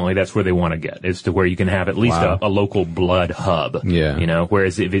ultimately that's where they want to get, is to where you can have at least a local blood hub. Yeah.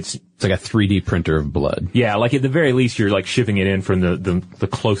 Whereas if it's like a 3D printer of blood. Yeah, at the very least you're shipping it in from the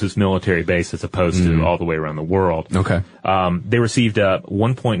closest military base as opposed to all the way around the world. Okay. They received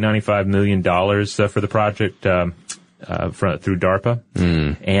 $1.95 million for the project through DARPA.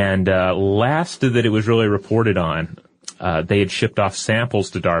 And last that it was really reported on, they had shipped off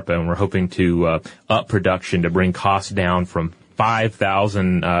samples to DARPA and were hoping to up production to bring costs down from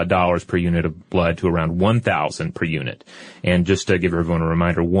 $5,000 per unit of blood to around $1,000 per unit. And just to give everyone a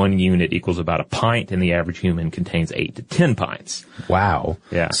reminder, 1 unit equals about a pint, and the average human contains 8 to 10 pints. Wow.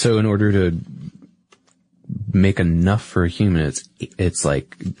 Yeah. So in order to make enough for a human, it's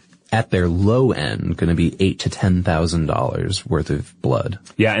like at their low end going to be $8,000 to $10,000 worth of blood.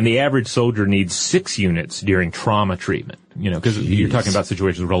 Yeah, and the average soldier needs 6 units during trauma treatment. Because you're talking about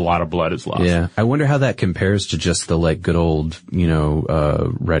situations where a lot of blood is lost. Yeah. I wonder how that compares to just the like good old,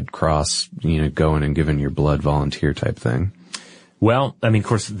 Red Cross, going and giving your blood volunteer type thing. Well, I mean, of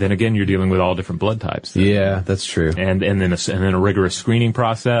course, then again, you're dealing with all different blood types. Yeah, that's true. And then a rigorous screening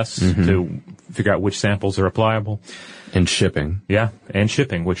process to figure out which samples are applicable. And shipping. Yeah, and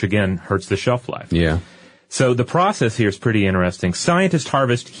shipping, which again hurts the shelf life. Yeah. So the process here is pretty interesting. Scientists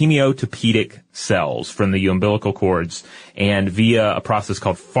harvest hematopoietic cells from the umbilical cords, and via a process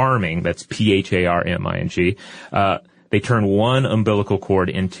called farming, that's PHARMING, they turn one umbilical cord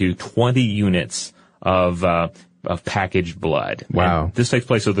into 20 units of packaged blood. Wow. And this takes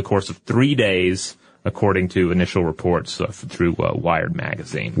place over the course of 3 days, according to initial reports through Wired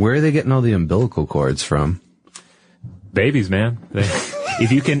magazine. Where are they getting all the umbilical cords from? Babies, man.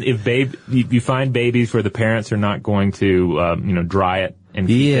 If you find babies where the parents are not going to, dry it and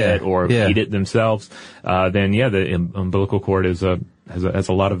keep it or eat it themselves, then the umbilical cord has a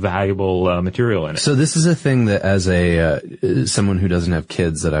lot of valuable material in it. So this is a thing that as someone who doesn't have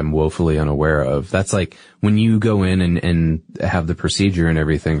kids that I'm woefully unaware of. That's like when you go in and have the procedure and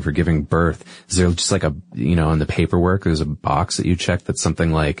everything for giving birth, is there just like on the paperwork, there's a box that you check that's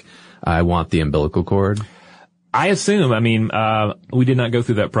something like, I want the umbilical cord? I assume. I mean, we did not go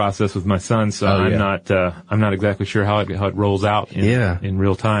through that process with my son, so I'm not exactly sure how it rolls out in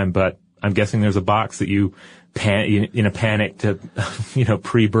real time. But I'm guessing there's a box that you in a panic to,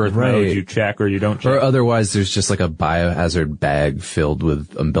 pre-birth mode, you check or you don't check. Or otherwise, there's just like a biohazard bag filled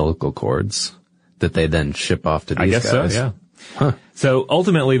with umbilical cords that they then ship off to these guys. I guess so. Yeah. Huh. So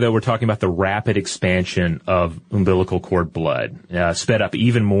ultimately, though, we're talking about the rapid expansion of umbilical cord blood, sped up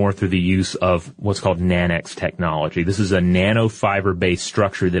even more through the use of what's called NanoX technology. This is a nanofiber-based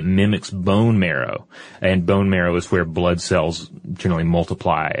structure that mimics bone marrow, and bone marrow is where blood cells generally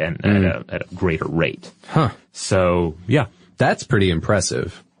multiply at a greater rate. Huh. So, yeah. That's pretty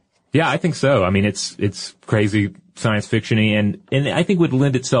impressive. Yeah, I think so. I mean, it's crazy science fiction-y, and I think would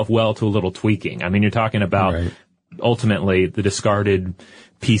lend itself well to a little tweaking. I mean, you're talking about ultimately the discarded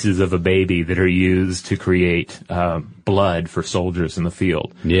pieces of a baby that are used to create blood for soldiers in the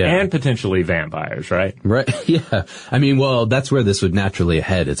field. Yeah. And potentially vampires, right? Right. Yeah. I mean, well, that's where this would naturally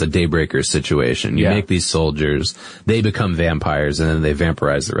head. It's a Daybreakers situation. You make these soldiers, they become vampires, and then they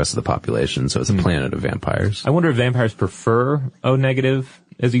vampirize the rest of the population. So it's a planet of vampires. I wonder if vampires prefer O negative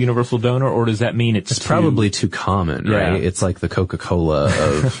as a universal donor, or does that mean it's probably too common, right? Yeah. It's like the Coca-Cola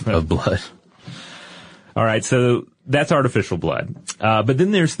of blood. All right, so that's artificial blood. But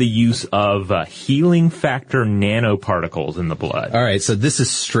then there's the use of healing factor nanoparticles in the blood. All right, so this is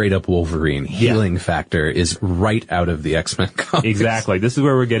straight up Wolverine. Healing factor is right out of the X-Men comics. Exactly. This is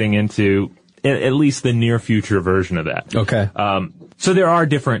where we're getting into at least the near future version of that. Okay. So there are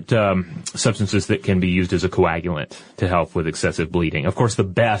different substances that can be used as a coagulant to help with excessive bleeding. Of course, the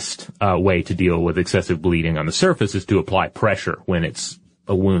best way to deal with excessive bleeding on the surface is to apply pressure when it's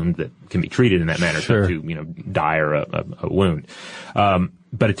a wound that can be treated in that manner, so to, dire a wound.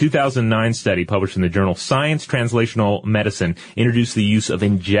 But a 2009 study published in the journal Science Translational Medicine introduced the use of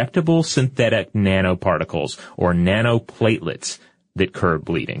injectable synthetic nanoparticles or nanoplatelets that curb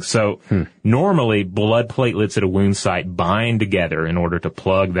bleeding. So normally blood platelets at a wound site bind together in order to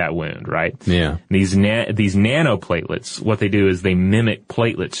plug that wound, right? Yeah. These nanoplatelets, what they do is they mimic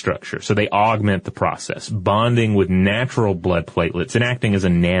platelet structure. So they augment the process, bonding with natural blood platelets and acting as a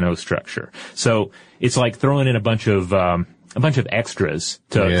nanostructure. So it's like throwing in a bunch of extras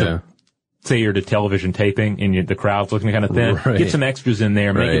to say you're to television taping and the crowd's looking kind of thin. Right. Get some extras in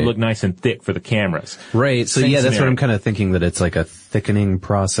there, make it look nice and thick for the cameras. Right. So Same that's scenario. what I'm kind of thinking, that it's like a thickening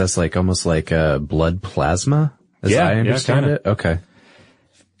process, like almost like blood plasma, as I understand it. Okay.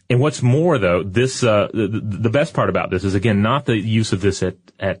 And what's more, though, this the best part about this is, again, not the use of this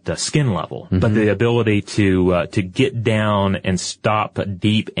at skin level, but the ability to get down and stop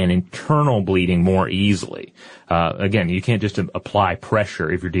deep and internal bleeding more easily. Again, you can't just apply pressure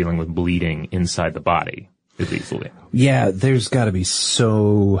if you're dealing with bleeding inside the body as easily. Yeah, there's got to be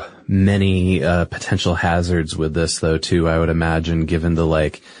so many potential hazards with this, though, too. I would imagine, given the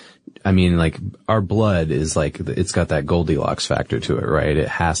I mean, like, our blood is like, it's got that Goldilocks factor to it, right? It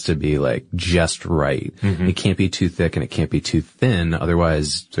has to be like just right. Mm-hmm. It can't be too thick and it can't be too thin.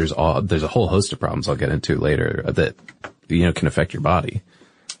 Otherwise, there's a whole host of problems I'll get into later that, can affect your body.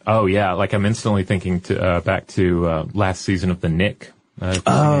 Oh yeah. Like I'm instantly thinking back to last season of The Nick.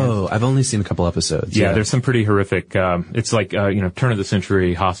 I've only seen a couple episodes. Yeah, there's some pretty horrific, it's like, turn of the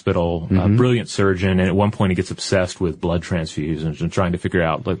century hospital, brilliant surgeon, and at one point he gets obsessed with blood transfusions and trying to figure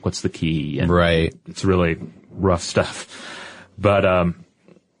out, like, what's the key. And right. It's really rough stuff. But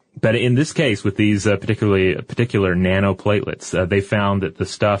in this case, with these, particular nanoplatelets, they found that the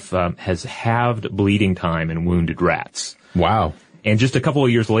stuff, has halved bleeding time in wounded rats. Wow. And just a couple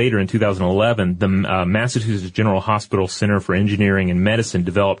of years later, in 2011, the Massachusetts General Hospital Center for Engineering and Medicine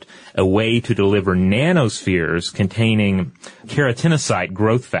developed a way to deliver nanospheres containing keratinocyte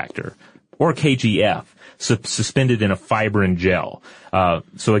growth factor, or KGF, suspended in a fibrin gel.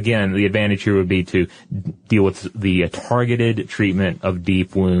 So again, the advantage here would be to deal with the targeted treatment of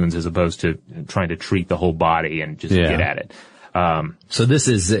deep wounds as opposed to trying to treat the whole body and just get at it. So this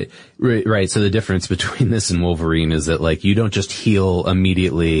is, right, so the difference between this and Wolverine is that, like, you don't just heal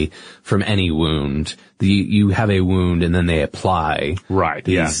immediately from any wound. You have a wound and then they apply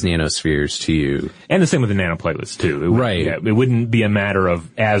these nanospheres to you. And the same with the nanoplatelets too. It wouldn't be a matter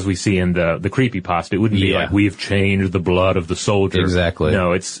of, as we see in the Creepypasta, it wouldn't be like, we've changed the blood of the soldier. Exactly.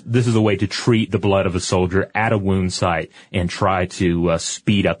 No, this is a way to treat the blood of a soldier at a wound site and try to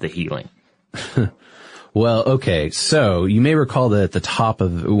speed up the healing. Well, okay, so you may recall that at the top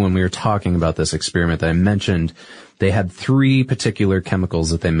of when we were talking about this experiment that I mentioned, they had 3 particular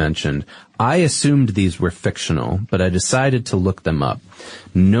chemicals that they mentioned. I assumed these were fictional, but I decided to look them up.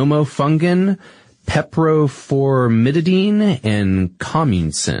 Nomofungin, peproformidine, and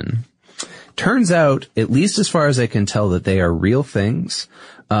communcin. Turns out, at least as far as I can tell, that they are real things.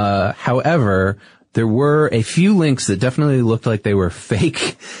 However, there were a few links that definitely looked like they were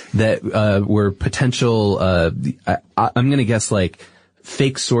fake, that were potential, I'm gonna guess, like,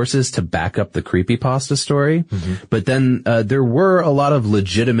 fake sources to back up the Creepypasta story. Mm-hmm. But then there were a lot of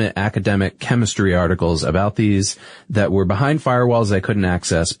legitimate academic chemistry articles about these that were behind firewalls I couldn't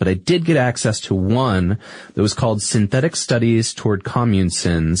access, but I did get access to one that was called Synthetic Studies Toward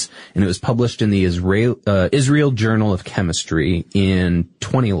Communcins, and it was published in the Israel Journal of Chemistry in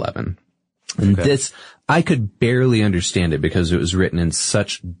 2011. And this, I could barely understand it because it was written in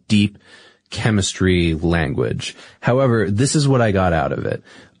such deep chemistry language. However, this is what I got out of it.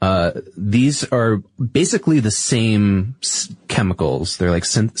 These are basically the same chemicals. They're like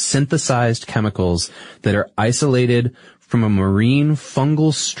synthesized chemicals that are isolated from a marine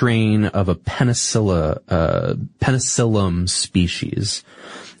fungal strain of a penicillium species.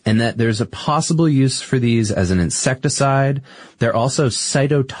 And that there's a possible use for these as an insecticide. They're also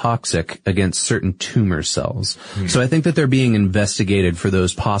cytotoxic against certain tumor cells. So I think that they're being investigated for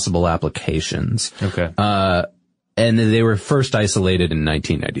those possible applications. Okay. And they were first isolated in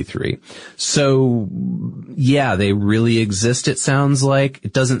 1993. So, yeah, they really exist, it sounds like.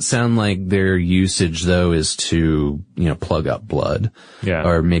 It doesn't sound like their usage, though, is to, plug up blood. Yeah.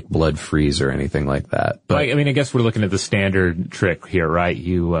 Or make blood freeze or anything like that. But I mean, I guess we're looking at the standard trick here, right?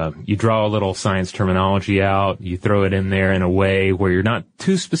 You draw a little science terminology out, you throw it in there in a way where you're not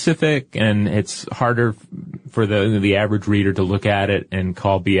too specific, and it's harder for the average reader to look at it and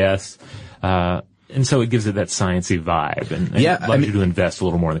call BS. And so it gives it that sciencey vibe, and allows you to invest a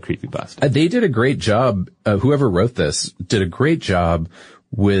little more in the Creepypasta. They did a great job. Whoever wrote this did a great job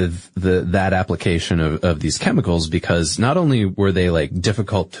with that application of these chemicals, because not only were they like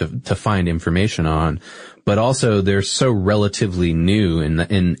difficult to find information on, but also they're so relatively new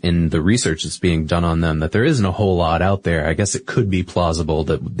in the research that's being done on them that there isn't a whole lot out there. I guess it could be plausible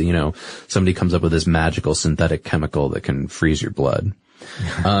that, somebody comes up with this magical synthetic chemical that can freeze your blood.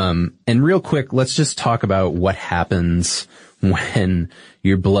 And real quick, let's just talk about what happens when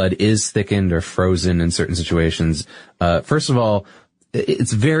your blood is thickened or frozen in certain situations. First of all,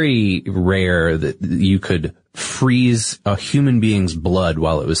 it's very rare that you could freeze a human being's blood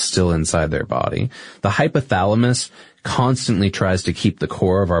while it was still inside their body. The hypothalamus constantly tries to keep the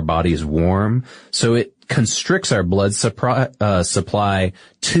core of our bodies warm, so it constricts our blood supply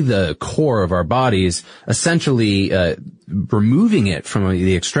to the core of our bodies, essentially removing it from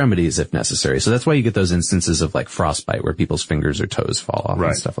the extremities if necessary. So that's why you get those instances of like frostbite where people's fingers or toes fall off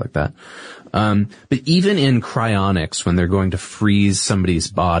and stuff like that. But even in cryonics, when they're going to freeze somebody's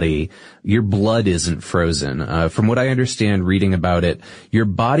body, your blood isn't frozen. From what I understand reading about it, your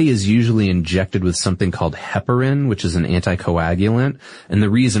body is usually injected with something called heparin, which is an anticoagulant. And the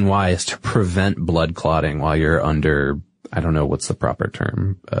reason why is to prevent blood clotting while you're under I don't know what's the proper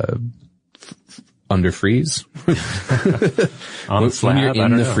term, under freeze? On the slab, when you're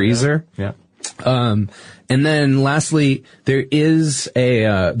in the freezer. Yeah. And then lastly, there is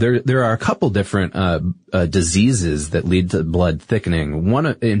there are a couple different, diseases that lead to blood thickening. One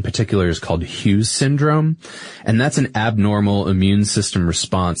in particular is called Hughes syndrome, and that's an abnormal immune system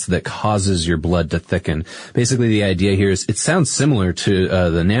response that causes your blood to thicken. Basically, the idea here is, it sounds similar to,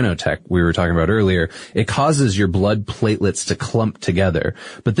 the nanotech we were talking about earlier. It causes your blood platelets to clump together.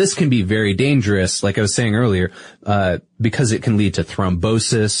 But this can be very dangerous, like I was saying earlier, because it can lead to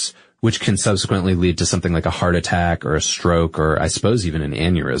thrombosis, which can subsequently lead to something like a heart attack or a stroke or, I suppose, even an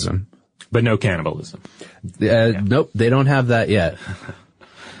aneurysm. But no cannibalism. Nope, they don't have that yet.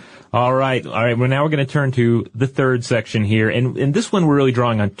 All right. Well, now we're going to turn to the third section here. And in this one, we're really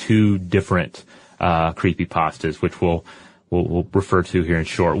drawing on two different creepypastas, which we'll refer to here in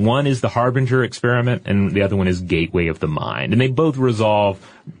short. One is the Harbinger Experiment, and the other one is Gateway of the Mind. And they both revolve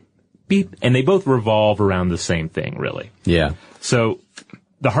around the same thing, really. Yeah. So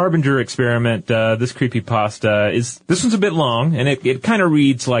the Harbinger Experiment, this creepypasta this one's a bit long, and it kind of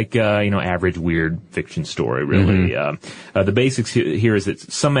reads like, average weird fiction story, really. Mm-hmm. The basics here is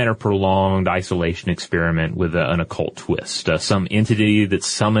it's some manner of prolonged isolation experiment with an occult twist. Some entity that's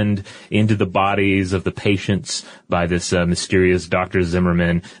summoned into the bodies of the patients by this, mysterious Dr.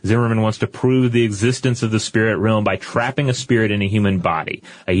 Zimmerman. Zimmerman wants to prove the existence of the spirit realm by trapping a spirit in a human body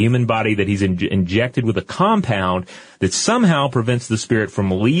that he's injected with a compound that somehow prevents the spirit from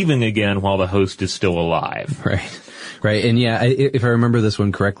leaving again while the host is still alive. Right. And yeah, if I remember this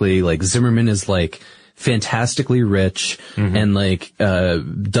one correctly, like Zimmerman is like fantastically rich, mm-hmm. and like,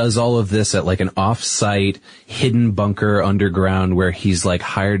 does all of this at like an off-site hidden bunker underground where he's like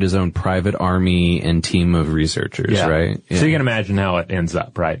hired his own private army and team of researchers, right? Yeah. So you can imagine how it ends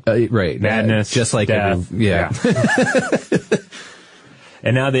up, right? Right. Madness. Just like, death. Yeah.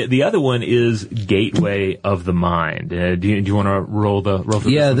 And now the other one is Gateway of the Mind. Do you want to roll the?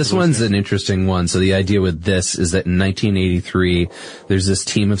 Yeah, this one's an interesting one. So the idea with this is that in 1983, there's this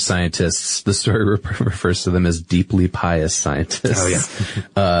team of scientists. The story refers to them as deeply pious scientists. Oh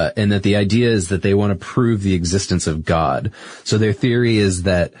yeah. And that the idea is that they want to prove the existence of God. So their theory is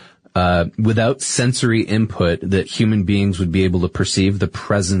that without sensory input, that human beings would be able to perceive the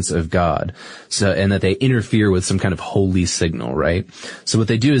presence of God. So, and that they interfere with some kind of holy signal, right? So what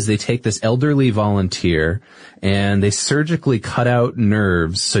they do is they take this elderly volunteer and they surgically cut out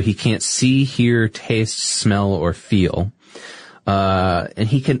nerves so he can't see, hear, taste, smell, or feel. And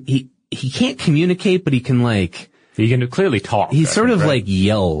he can't communicate, but he can he can clearly talk. He sort of like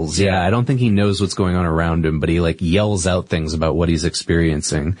yells. Yeah. I don't think he knows what's going on around him, but he like yells out things about what he's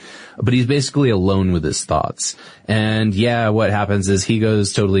experiencing. But he's basically alone with his thoughts. And yeah, what happens is he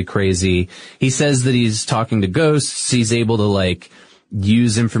goes totally crazy. He says that he's talking to ghosts. He's able to like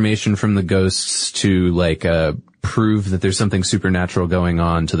use information from the ghosts to like, prove that there's something supernatural going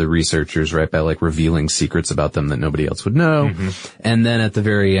on to the researchers, right, by like revealing secrets about them that nobody else would know. Mm-hmm. And then at the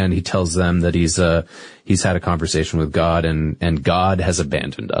very end, he tells them that he's had a conversation with God and God has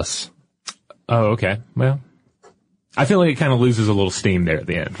abandoned us. Oh, okay. Well, I feel like it kind of loses a little steam there at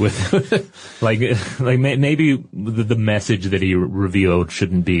the end with like maybe the message that he revealed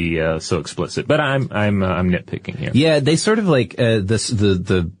shouldn't be so explicit, but I'm nitpicking here. Yeah, they sort of like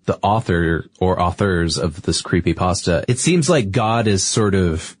the author or authors of this creepypasta. It seems like God is sort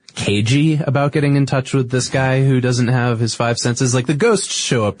of cagey about getting in touch with this guy who doesn't have his five senses. Like the ghosts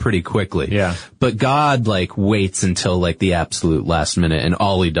show up pretty quickly. Yeah. But God like waits until like the absolute last minute, and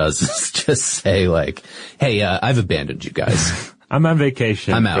all he does is just say like, hey, I've abandoned you guys. I'm on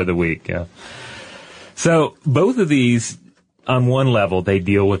vacation for the week. Yeah. So both of these, on one level, they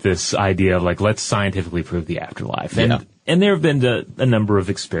deal with this idea of like, let's scientifically prove the afterlife. And there have been a number of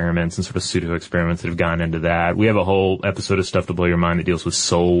experiments and sort of pseudo-experiments that have gone into that. We have a whole episode of Stuff to Blow Your Mind that deals with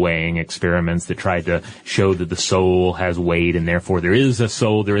soul-weighing experiments that tried to show that the soul has weight and therefore there is a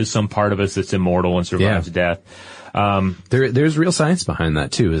soul, there is some part of us that's immortal and survives death. There's real science behind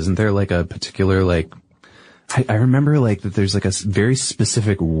that too, isn't there? Like a particular like, I remember like that there's like a very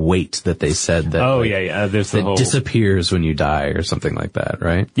specific weight that they said that there's the whole disappears when you die or something like that,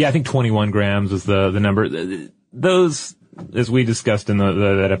 right? Yeah, I think 21 grams is the number. Those, as we discussed in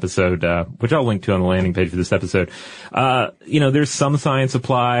that episode, which I'll link to on the landing page for this episode, there's some science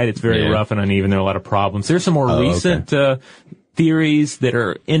applied. It's very rough and uneven. There are a lot of problems. There's some more recent theories that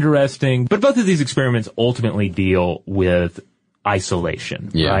are interesting, but both of these experiments ultimately deal with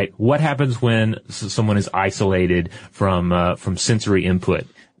isolation, right? What happens when someone is isolated from sensory input?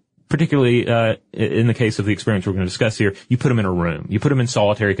 particularly in the case of the experiments we're going to discuss here, you put them in a room. You put them in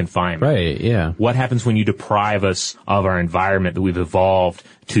solitary confinement. Right, yeah. What happens when you deprive us of our environment that we've evolved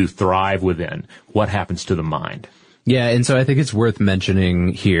to thrive within? What happens to the mind? Yeah, and so I think it's worth mentioning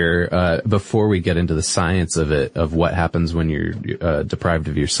here, before we get into the science of it, of what happens when you're deprived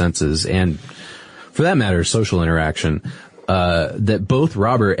of your senses, and for that matter, social interaction, that both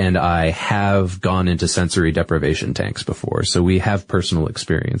Robert and I have gone into sensory deprivation tanks before, so we have personal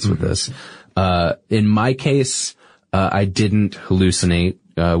experience with this. In my case, I didn't hallucinate,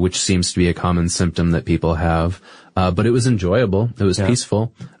 which seems to be a common symptom that people have. But it was enjoyable. It was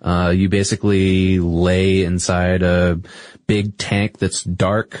peaceful. You basically lay inside a big tank that's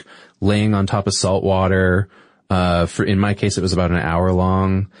dark, laying on top of salt water. In my case, it was about an hour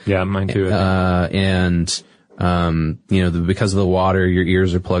long. Yeah, mine too. Because of the water, your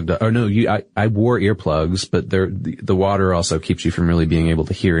ears are plugged up. Or no, I wore earplugs, but the water also keeps you from really being able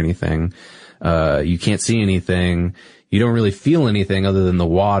to hear anything. You can't see anything. You don't really feel anything other than the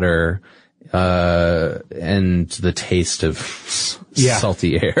water. And the taste of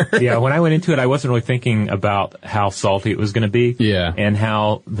salty air. Yeah, when I went into it, I wasn't really thinking about how salty it was going to be. Yeah. And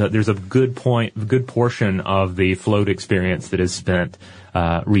how there's a good portion of the float experience that is spent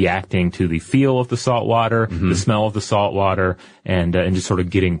reacting to the feel of the salt water, the smell of the salt water, and just sort of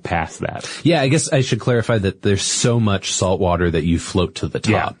getting past that. Yeah, I guess I should clarify that there's so much salt water that you float to the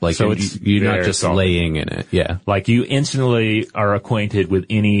top. Yeah, like, so you're not just salty. laying in it. Yeah. Like, you instantly are acquainted with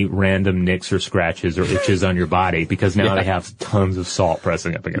any random nicks or scratches or itches on your body because now they have tons of salt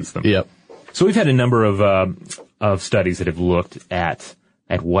pressing up against them. Yep. So we've had a number of studies that have looked at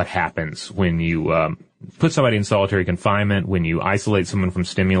what happens when you put somebody in solitary confinement, when you isolate someone from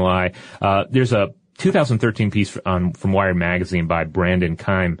stimuli. There's a 2013 piece from Wired Magazine by Brandon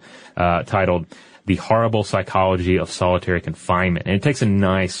Keim titled "The Horrible Psychology of Solitary Confinement," and it takes a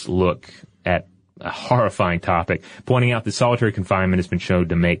nice look at a horrifying topic, pointing out that solitary confinement has been shown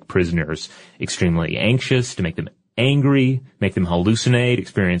to make prisoners extremely anxious, to make them angry, make them hallucinate,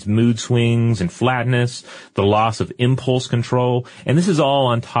 experience mood swings and flatness, the loss of impulse control, and this is all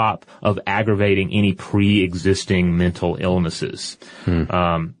on top of aggravating any pre-existing mental illnesses.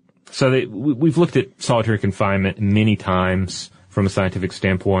 We've looked at solitary confinement many times from a scientific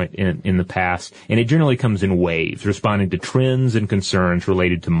standpoint in the past, and it generally comes in waves, responding to trends and concerns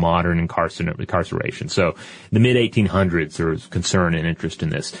related to modern incarceration. So the mid-1800s, there was concern and interest in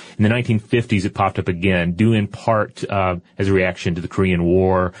this. In the 1950s, it popped up again, due in part as a reaction to the Korean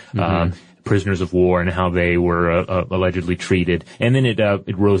War, prisoners of war and how they were allegedly treated. And then it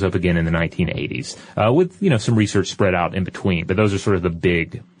rose up again in the 1980s, with some research spread out in between. But those are sort of the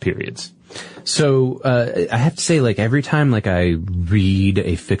big periods. So, I have to say, every time, I read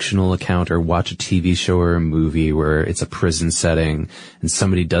a fictional account or watch a TV show or a movie where it's a prison setting and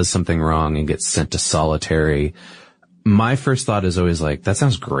somebody does something wrong and gets sent to solitary, my first thought is always that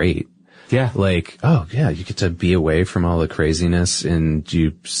sounds great. Yeah. Oh yeah, you get to be away from all the craziness and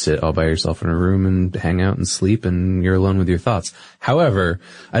you sit all by yourself in a room and hang out and sleep and you're alone with your thoughts. However,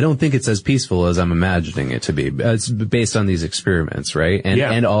 I don't think it's as peaceful as I'm imagining it to be. It's based on these experiments, right?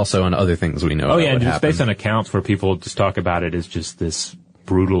 And also on other things we know about and what it's happened. based on accounts where people just talk about it as just this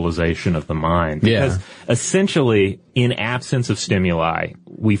brutalization of the mind. Because essentially, in absence of stimuli,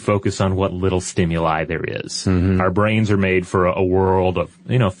 we focus on what little stimuli there is. Our brains are made for a world of,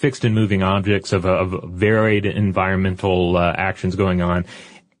 fixed and moving objects, of varied environmental actions going on,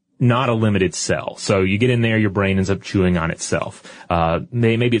 not a limited cell. So you get in there, your brain ends up chewing on itself.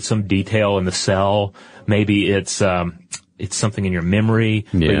 Maybe it's some detail in the cell. Maybe it's something in your memory,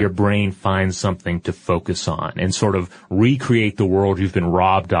 but your brain finds something to focus on and sort of recreate the world you've been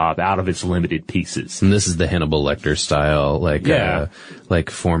robbed of out of its limited pieces. And this is the Hannibal Lecter style,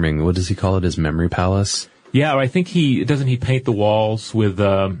 forming, what does he call it, his memory palace? Yeah, I think doesn't he paint the walls with,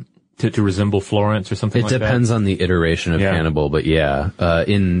 to resemble Florence or something like that? It depends on the iteration of Hannibal, but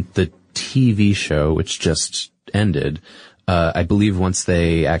in the TV show, which just ended, I believe once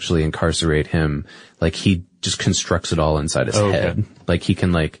they actually incarcerate him, he just constructs it all inside his head. He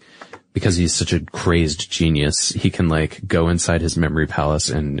can because he's such a crazed genius, he can go inside his memory palace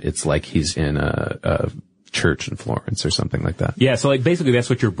and it's like he's in a church in Florence or something like that. Yeah, so basically that's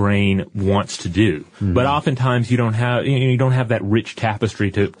what your brain wants to do. But oftentimes you don't have that rich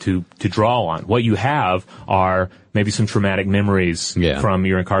tapestry to draw on. What you have are maybe some traumatic memories from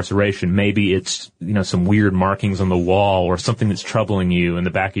your incarceration. Maybe it's, some weird markings on the wall or something that's troubling you in the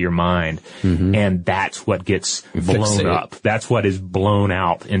back of your mind. And that's what gets blown up. That's what is blown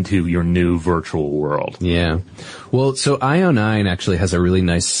out into your new virtual world. Yeah. Well, so IO9 actually has a really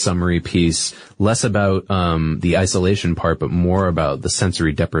nice summary piece, less about the isolation part, but more about the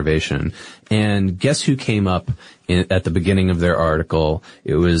sensory deprivation. And guess who came up at the beginning of their article?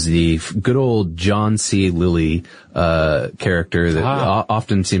 It was the good old John C. Lilly character that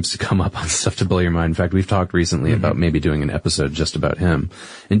often seems to come up on Stuff to Blow Your Mind. In fact, we've talked recently about maybe doing an episode just about him.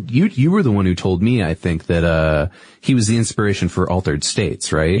 And you were the one who told me, I think, that he was the inspiration for Altered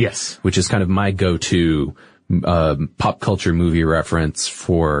States, right? Yes. Which is kind of my go-to pop culture movie reference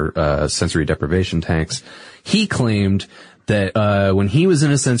for sensory deprivation tanks. He claimed that when he was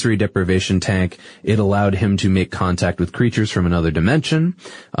in a sensory deprivation tank, it allowed him to make contact with creatures from another dimension,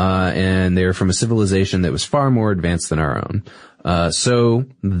 and they're from a civilization that was far more advanced than our own. So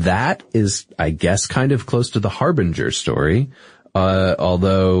that is, I guess, kind of close to the Harbinger story,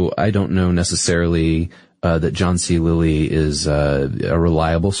 although I don't know necessarily that John C. Lilly is a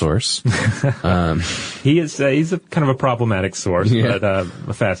reliable source. He's a kind of a problematic source, but a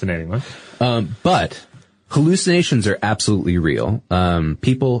fascinating one. But hallucinations are absolutely real.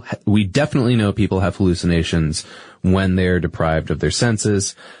 We definitely know people have hallucinations when they're deprived of their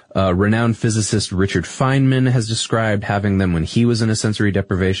senses. Renowned physicist Richard Feynman has described having them when he was in a sensory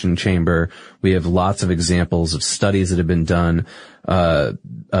deprivation chamber. We have lots of examples of studies that have been done.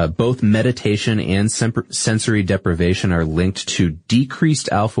 Both meditation and sensory deprivation are linked to decreased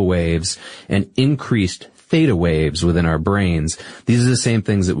alpha waves and increased theta waves within our brains. These are the same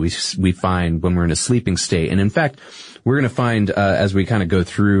things that we find when we're in a sleeping state. And in fact, we're going to find, as we kind of go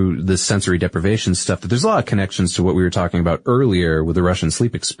through the sensory deprivation stuff, that there's a lot of connections to what we were talking about earlier with the Russian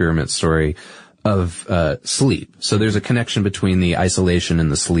sleep experiment story of sleep. So there's a connection between the isolation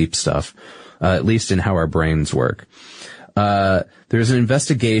and the sleep stuff, at least in how our brains work. There's an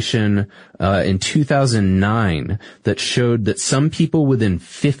investigation in 2009 that showed that some people within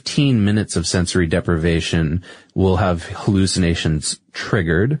 15 minutes of sensory deprivation will have hallucinations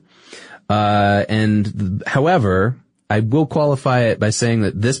triggered. However, I will qualify it by saying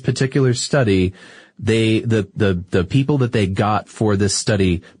that this particular study, the people that they got for this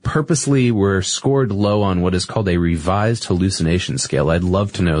study purposely were scored low on what is called a revised hallucination scale. I'd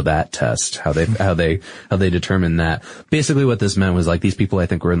love to know that test, how they determined that. Basically what this meant was like these people I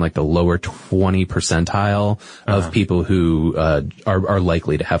think were in like the lower 20 percentile of people who are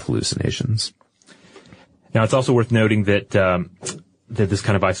likely to have hallucinations. Now it's also worth noting that that this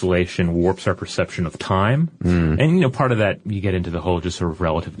kind of isolation warps our perception of time. And, part of that, you get into the whole just sort of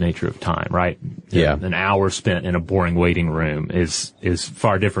relative nature of time, right? Yeah. An hour spent in a boring waiting room is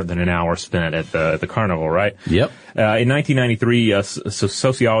far different than an hour spent at the carnival, right? Yep. In 1993,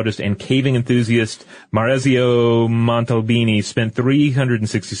 sociologist and caving enthusiast Maurizio Montalbini spent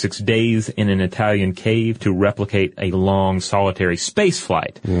 366 days in an Italian cave to replicate a long solitary space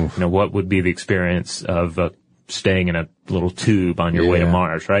flight. What would be the experience of staying in a little tube on your way to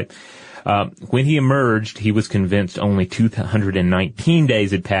Mars, right? When he emerged, he was convinced only 219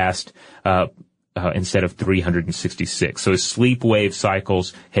 days had passed, instead of 366. So his sleep wave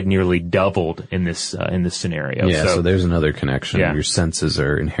cycles had nearly doubled in this scenario. Yeah, so there's another connection. Yeah. Your senses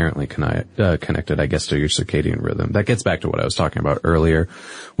are inherently connected, I guess, to your circadian rhythm. That gets back to what I was talking about earlier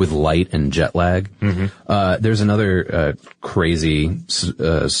with light and jet lag. There's another crazy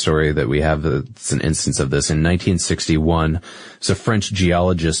story that we have that's an instance of this. In 1961, it's a French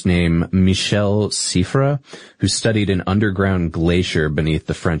geologist named Michel Siffre who studied an underground glacier beneath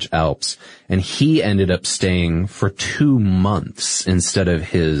the French Alps, and he ended up staying for 2 months instead of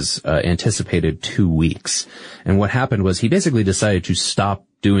his anticipated 2 weeks. And what happened was he basically decided to stop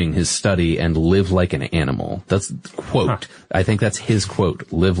doing his study and live like an animal. That's the quote. I think that's his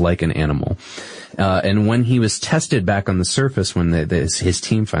quote, live like an animal. And when he was tested back on the surface, when his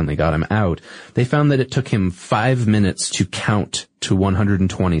team finally got him out, they found that it took him 5 minutes to count to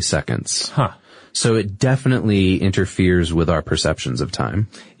 120 seconds. So it definitely interferes with our perceptions of time.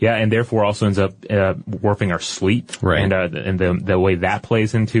 Yeah, and therefore also ends up warping our sleep. Right. And the way that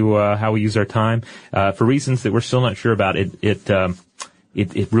plays into how we use our time. For reasons that we're still not sure about,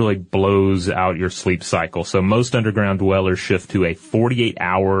 it really blows out your sleep cycle. So most underground dwellers shift to a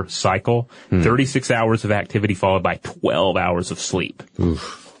 48-hour cycle, 36 hours of activity followed by 12 hours of sleep.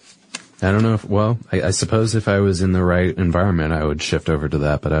 Oof. I don't know I suppose if I was in the right environment, I would shift over to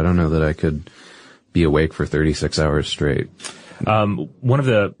that, but I don't know that I could be awake for 36 hours straight. One of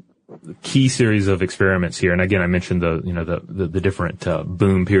the key series of experiments here, and again, I mentioned the different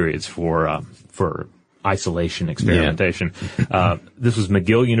boom periods for isolation experimentation. This was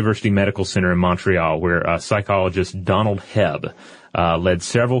McGill University Medical Center in Montreal, where psychologist Donald Hebb led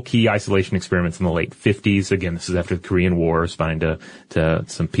several key isolation experiments in the late 50s. Again, this is after the Korean War, responding to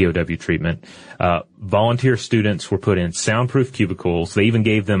some POW treatment. Volunteer students were put in soundproof cubicles. They even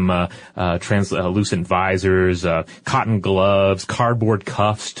gave them translucent visors, cotton gloves, cardboard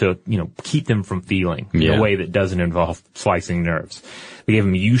cuffs to, keep them from feeling in a way that doesn't involve slicing nerves. They gave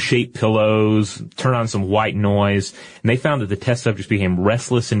them U-shaped pillows, turned on some white noise, and they found that the test subjects became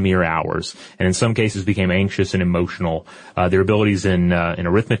restless in mere hours, and in some cases became anxious and emotional. Their abilities in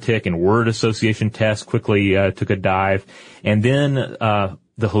arithmetic and word association tests quickly took a dive, and then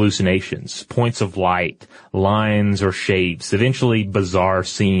the hallucinations, points of light, lines or shapes, eventually bizarre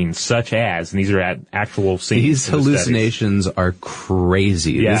scenes such as, and these are actual scenes. These hallucinations are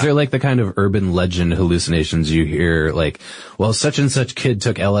crazy. Yeah. These are like the kind of urban legend hallucinations you hear, like, well, such and such kid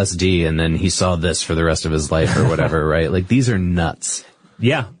took LSD and then he saw this for the rest of his life or whatever, right? Like, these are nuts.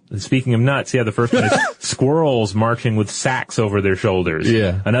 Yeah. Speaking of nuts, the first one is squirrels marching with sacks over their shoulders.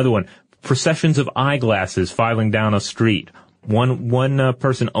 Yeah. Another one, processions of eyeglasses filing down a street. One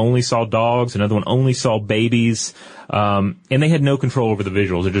person only saw dogs, another one only saw babies, and they had no control over the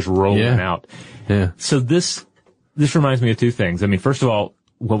visuals. They're just rolling out. Yeah. So this reminds me of two things. I mean, first of all,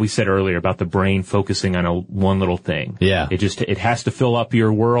 what we said earlier about the brain focusing on one little thing. Yeah. It has to fill up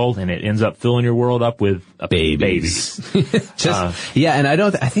your world, and it ends up filling your world up with babies. And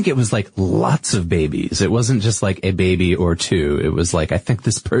I think it was like lots of babies. It wasn't just like a baby or two. It was like, I think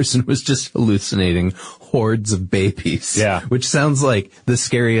this person was just hallucinating hordes of babies. Yeah. Which sounds like the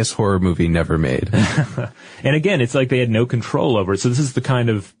scariest horror movie never made. And again, it's like they had no control over it. So this is the kind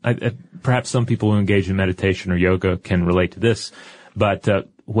of, perhaps some people who engage in meditation or yoga can relate to this. But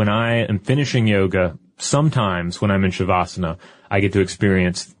when I am finishing yoga, sometimes when I'm in Shavasana, I get to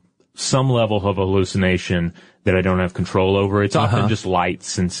experience some level of hallucination that I don't have control over. It's often just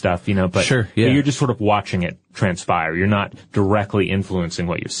lights and stuff, but you're just sort of watching it transpire. You're not directly influencing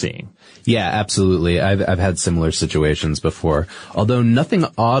what you're seeing. Yeah, absolutely. I've had similar situations before, although nothing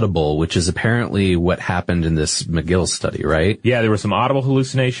audible, which is apparently what happened in this McGill study, right? Yeah, there were some audible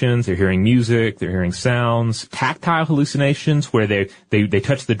hallucinations. They're hearing music. They're hearing sounds. Tactile hallucinations where they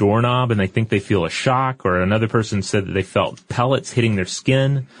touch the doorknob and they think they feel a shock, or another person said that they felt pellets hitting their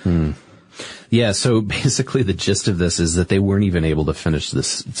skin. Yeah, so basically the gist of this is that they weren't even able to finish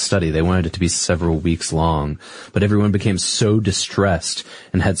this study. They wanted it to be several weeks long, but everyone became so distressed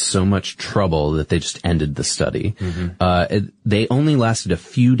and had so much trouble that they just ended the study. They only lasted a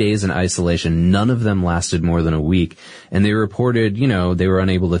few days in isolation. None of them lasted more than a week. And they reported, they were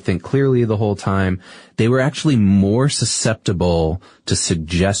unable to think clearly the whole time. They were actually more susceptible to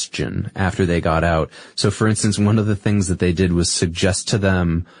suggestion after they got out. So for instance, one of the things that they did was suggest to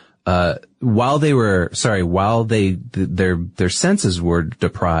them while their senses were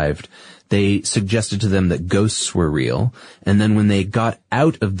deprived, they suggested to them that ghosts were real. And then when they got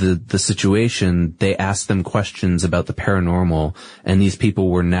out of the situation, they asked them questions about the paranormal, and these people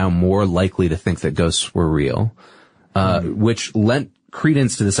were now more likely to think that ghosts were real, which lent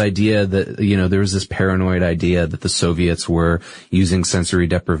credence to this idea that, there was this paranoid idea that the Soviets were using sensory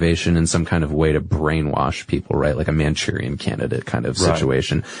deprivation in some kind of way to brainwash people, right? Like a Manchurian Candidate kind of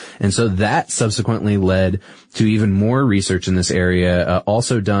situation. And so that subsequently led to even more research in this area,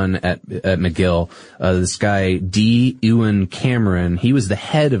 also done at McGill. This guy, D. Ewan Cameron, he was the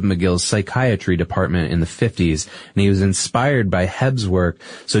head of McGill's psychiatry department in the 50s, and he was inspired by Hebb's work.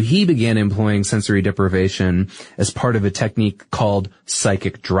 So he began employing sensory deprivation as part of a technique called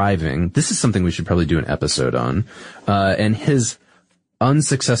psychic driving. This is something we should probably do an episode on. And his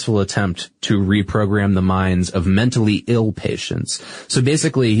unsuccessful attempt to reprogram the minds of mentally ill patients. So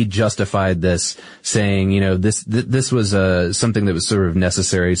basically he justified this saying, this was something that was sort of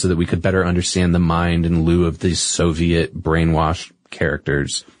necessary so that we could better understand the mind in lieu of these Soviet brainwashed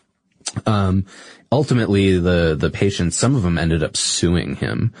characters. Ultimately, the patients, some of them ended up suing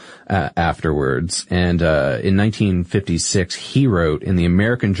him afterwards. And in 1956, he wrote in the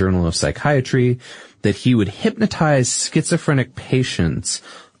American Journal of Psychiatry that he would hypnotize schizophrenic patients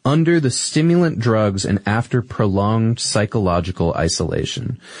under the stimulant drugs and after prolonged psychological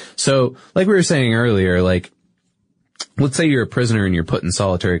isolation. So, like we were saying earlier, let's say you're a prisoner and you're put in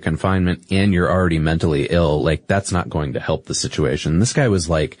solitary confinement and you're already mentally ill, that's not going to help the situation. This guy was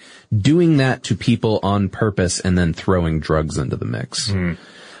doing that to people on purpose and then throwing drugs into the mix.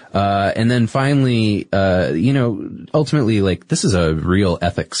 And then finally, ultimately, like, this is a real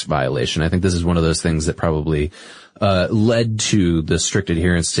ethics violation. I think this is one of those things that probably, led to the strict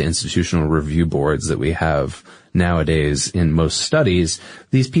adherence to institutional review boards that we have nowadays in most studies.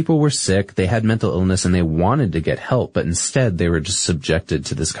 These people were sick, they had mental illness, and they wanted to get help, but instead they were just subjected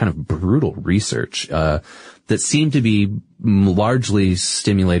to this kind of brutal research, that seemed to be largely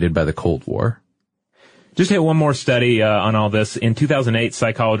stimulated by the Cold War. Just hit one more study on all this. In 2008,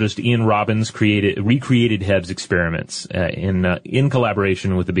 psychologist Ian Robbins recreated Hebb's experiments in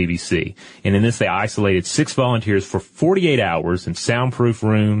collaboration with the BBC. And in this, they isolated 6 volunteers for 48 hours in soundproof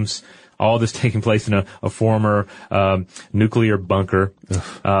rooms. All this taking place in a former nuclear bunker.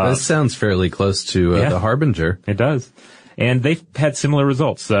 This sounds fairly close to the Harbinger. It does. And they've had similar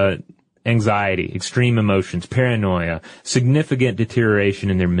results. Anxiety, extreme emotions, paranoia, significant deterioration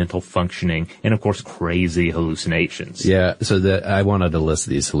in their mental functioning, and of course crazy hallucinations. Yeah, so I wanted to list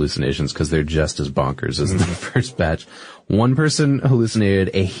these hallucinations because they're just as bonkers as the first batch. One person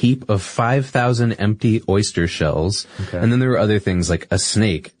hallucinated a heap of 5,000 empty oyster shells. Okay. And then there were other things like a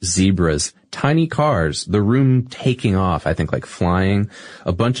snake, zebras, tiny cars, the room taking off, I think like flying,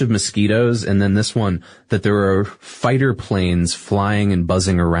 a bunch of mosquitoes, and then this one that there were fighter planes flying and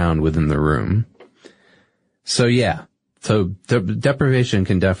buzzing around within the room. So yeah, so deprivation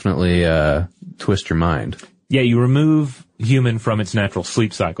can definitely twist your mind. Yeah, you remove human from its natural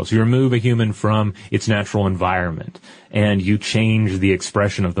sleep cycles. You remove a human from its natural environment, and you change the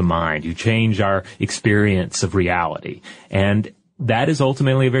expression of the mind. You change our experience of reality. And that is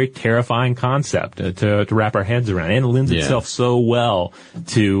ultimately a very terrifying concept to wrap our heads around, and it lends itself so well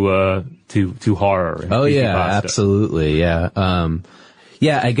to horror. Oh yeah, absolutely. Yeah.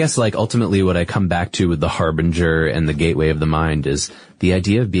 Yeah, I guess like ultimately what I come back to with the Harbinger and the Gateway of the Mind is the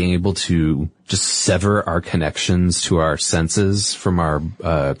idea of being able to just sever our connections to our senses from our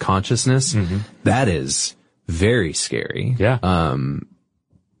consciousness. Mm-hmm. That is very scary. Yeah. To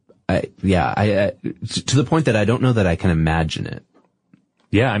the point that I don't know that I can imagine it.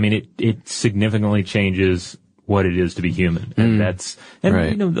 Yeah, I mean it significantly changes what it is to be human. And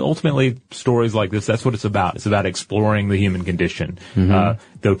right. Ultimately stories like this, that's what it's about. It's about exploring the human condition,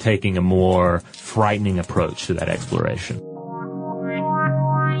 though taking a more frightening approach to that exploration.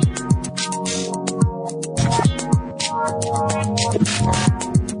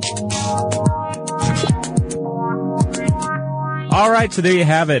 All right, so there you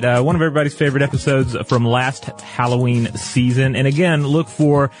have it. One of everybody's favorite episodes from last Halloween season. And again, look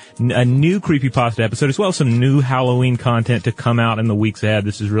for a new Creepypasta episode, as well as some new Halloween content to come out in the weeks ahead.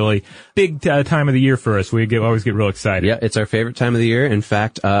 This is really big time of the year for us. We always get real excited. Yeah, it's our favorite time of the year. In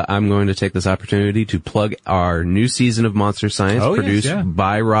fact, I'm going to take this opportunity to plug our new season of Monster Science, produced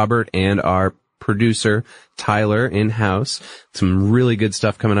by Robert and our producer, Tyler, in-house. Some really good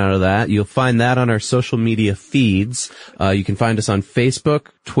stuff coming out of that. You'll find that on our social media feeds. You can find us on Facebook,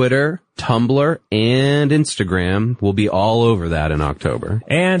 Twitter, Tumblr, and Instagram. We'll be all over that in October.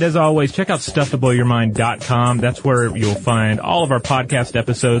 And as always, check out StuffToBlowYourMind.com. That's where you'll find all of our podcast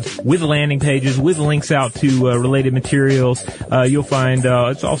episodes with landing pages, with links out to related materials. You'll find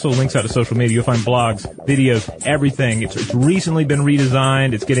it's also links out to social media. You'll find blogs, videos, everything. It's recently been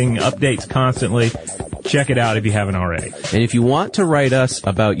redesigned. It's getting updates constantly. Check it out if you haven't already. And if you want to write us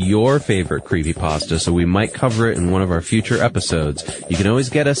about your favorite creepypasta so we might cover it in one of our future episodes, you can always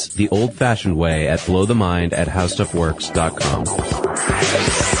get us the old-fashioned way at blowthemind@howstuffworks.com.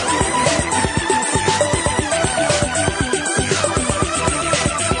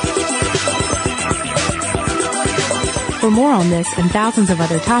 For more on this and thousands of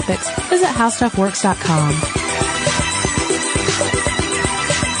other topics, visit howstuffworks.com.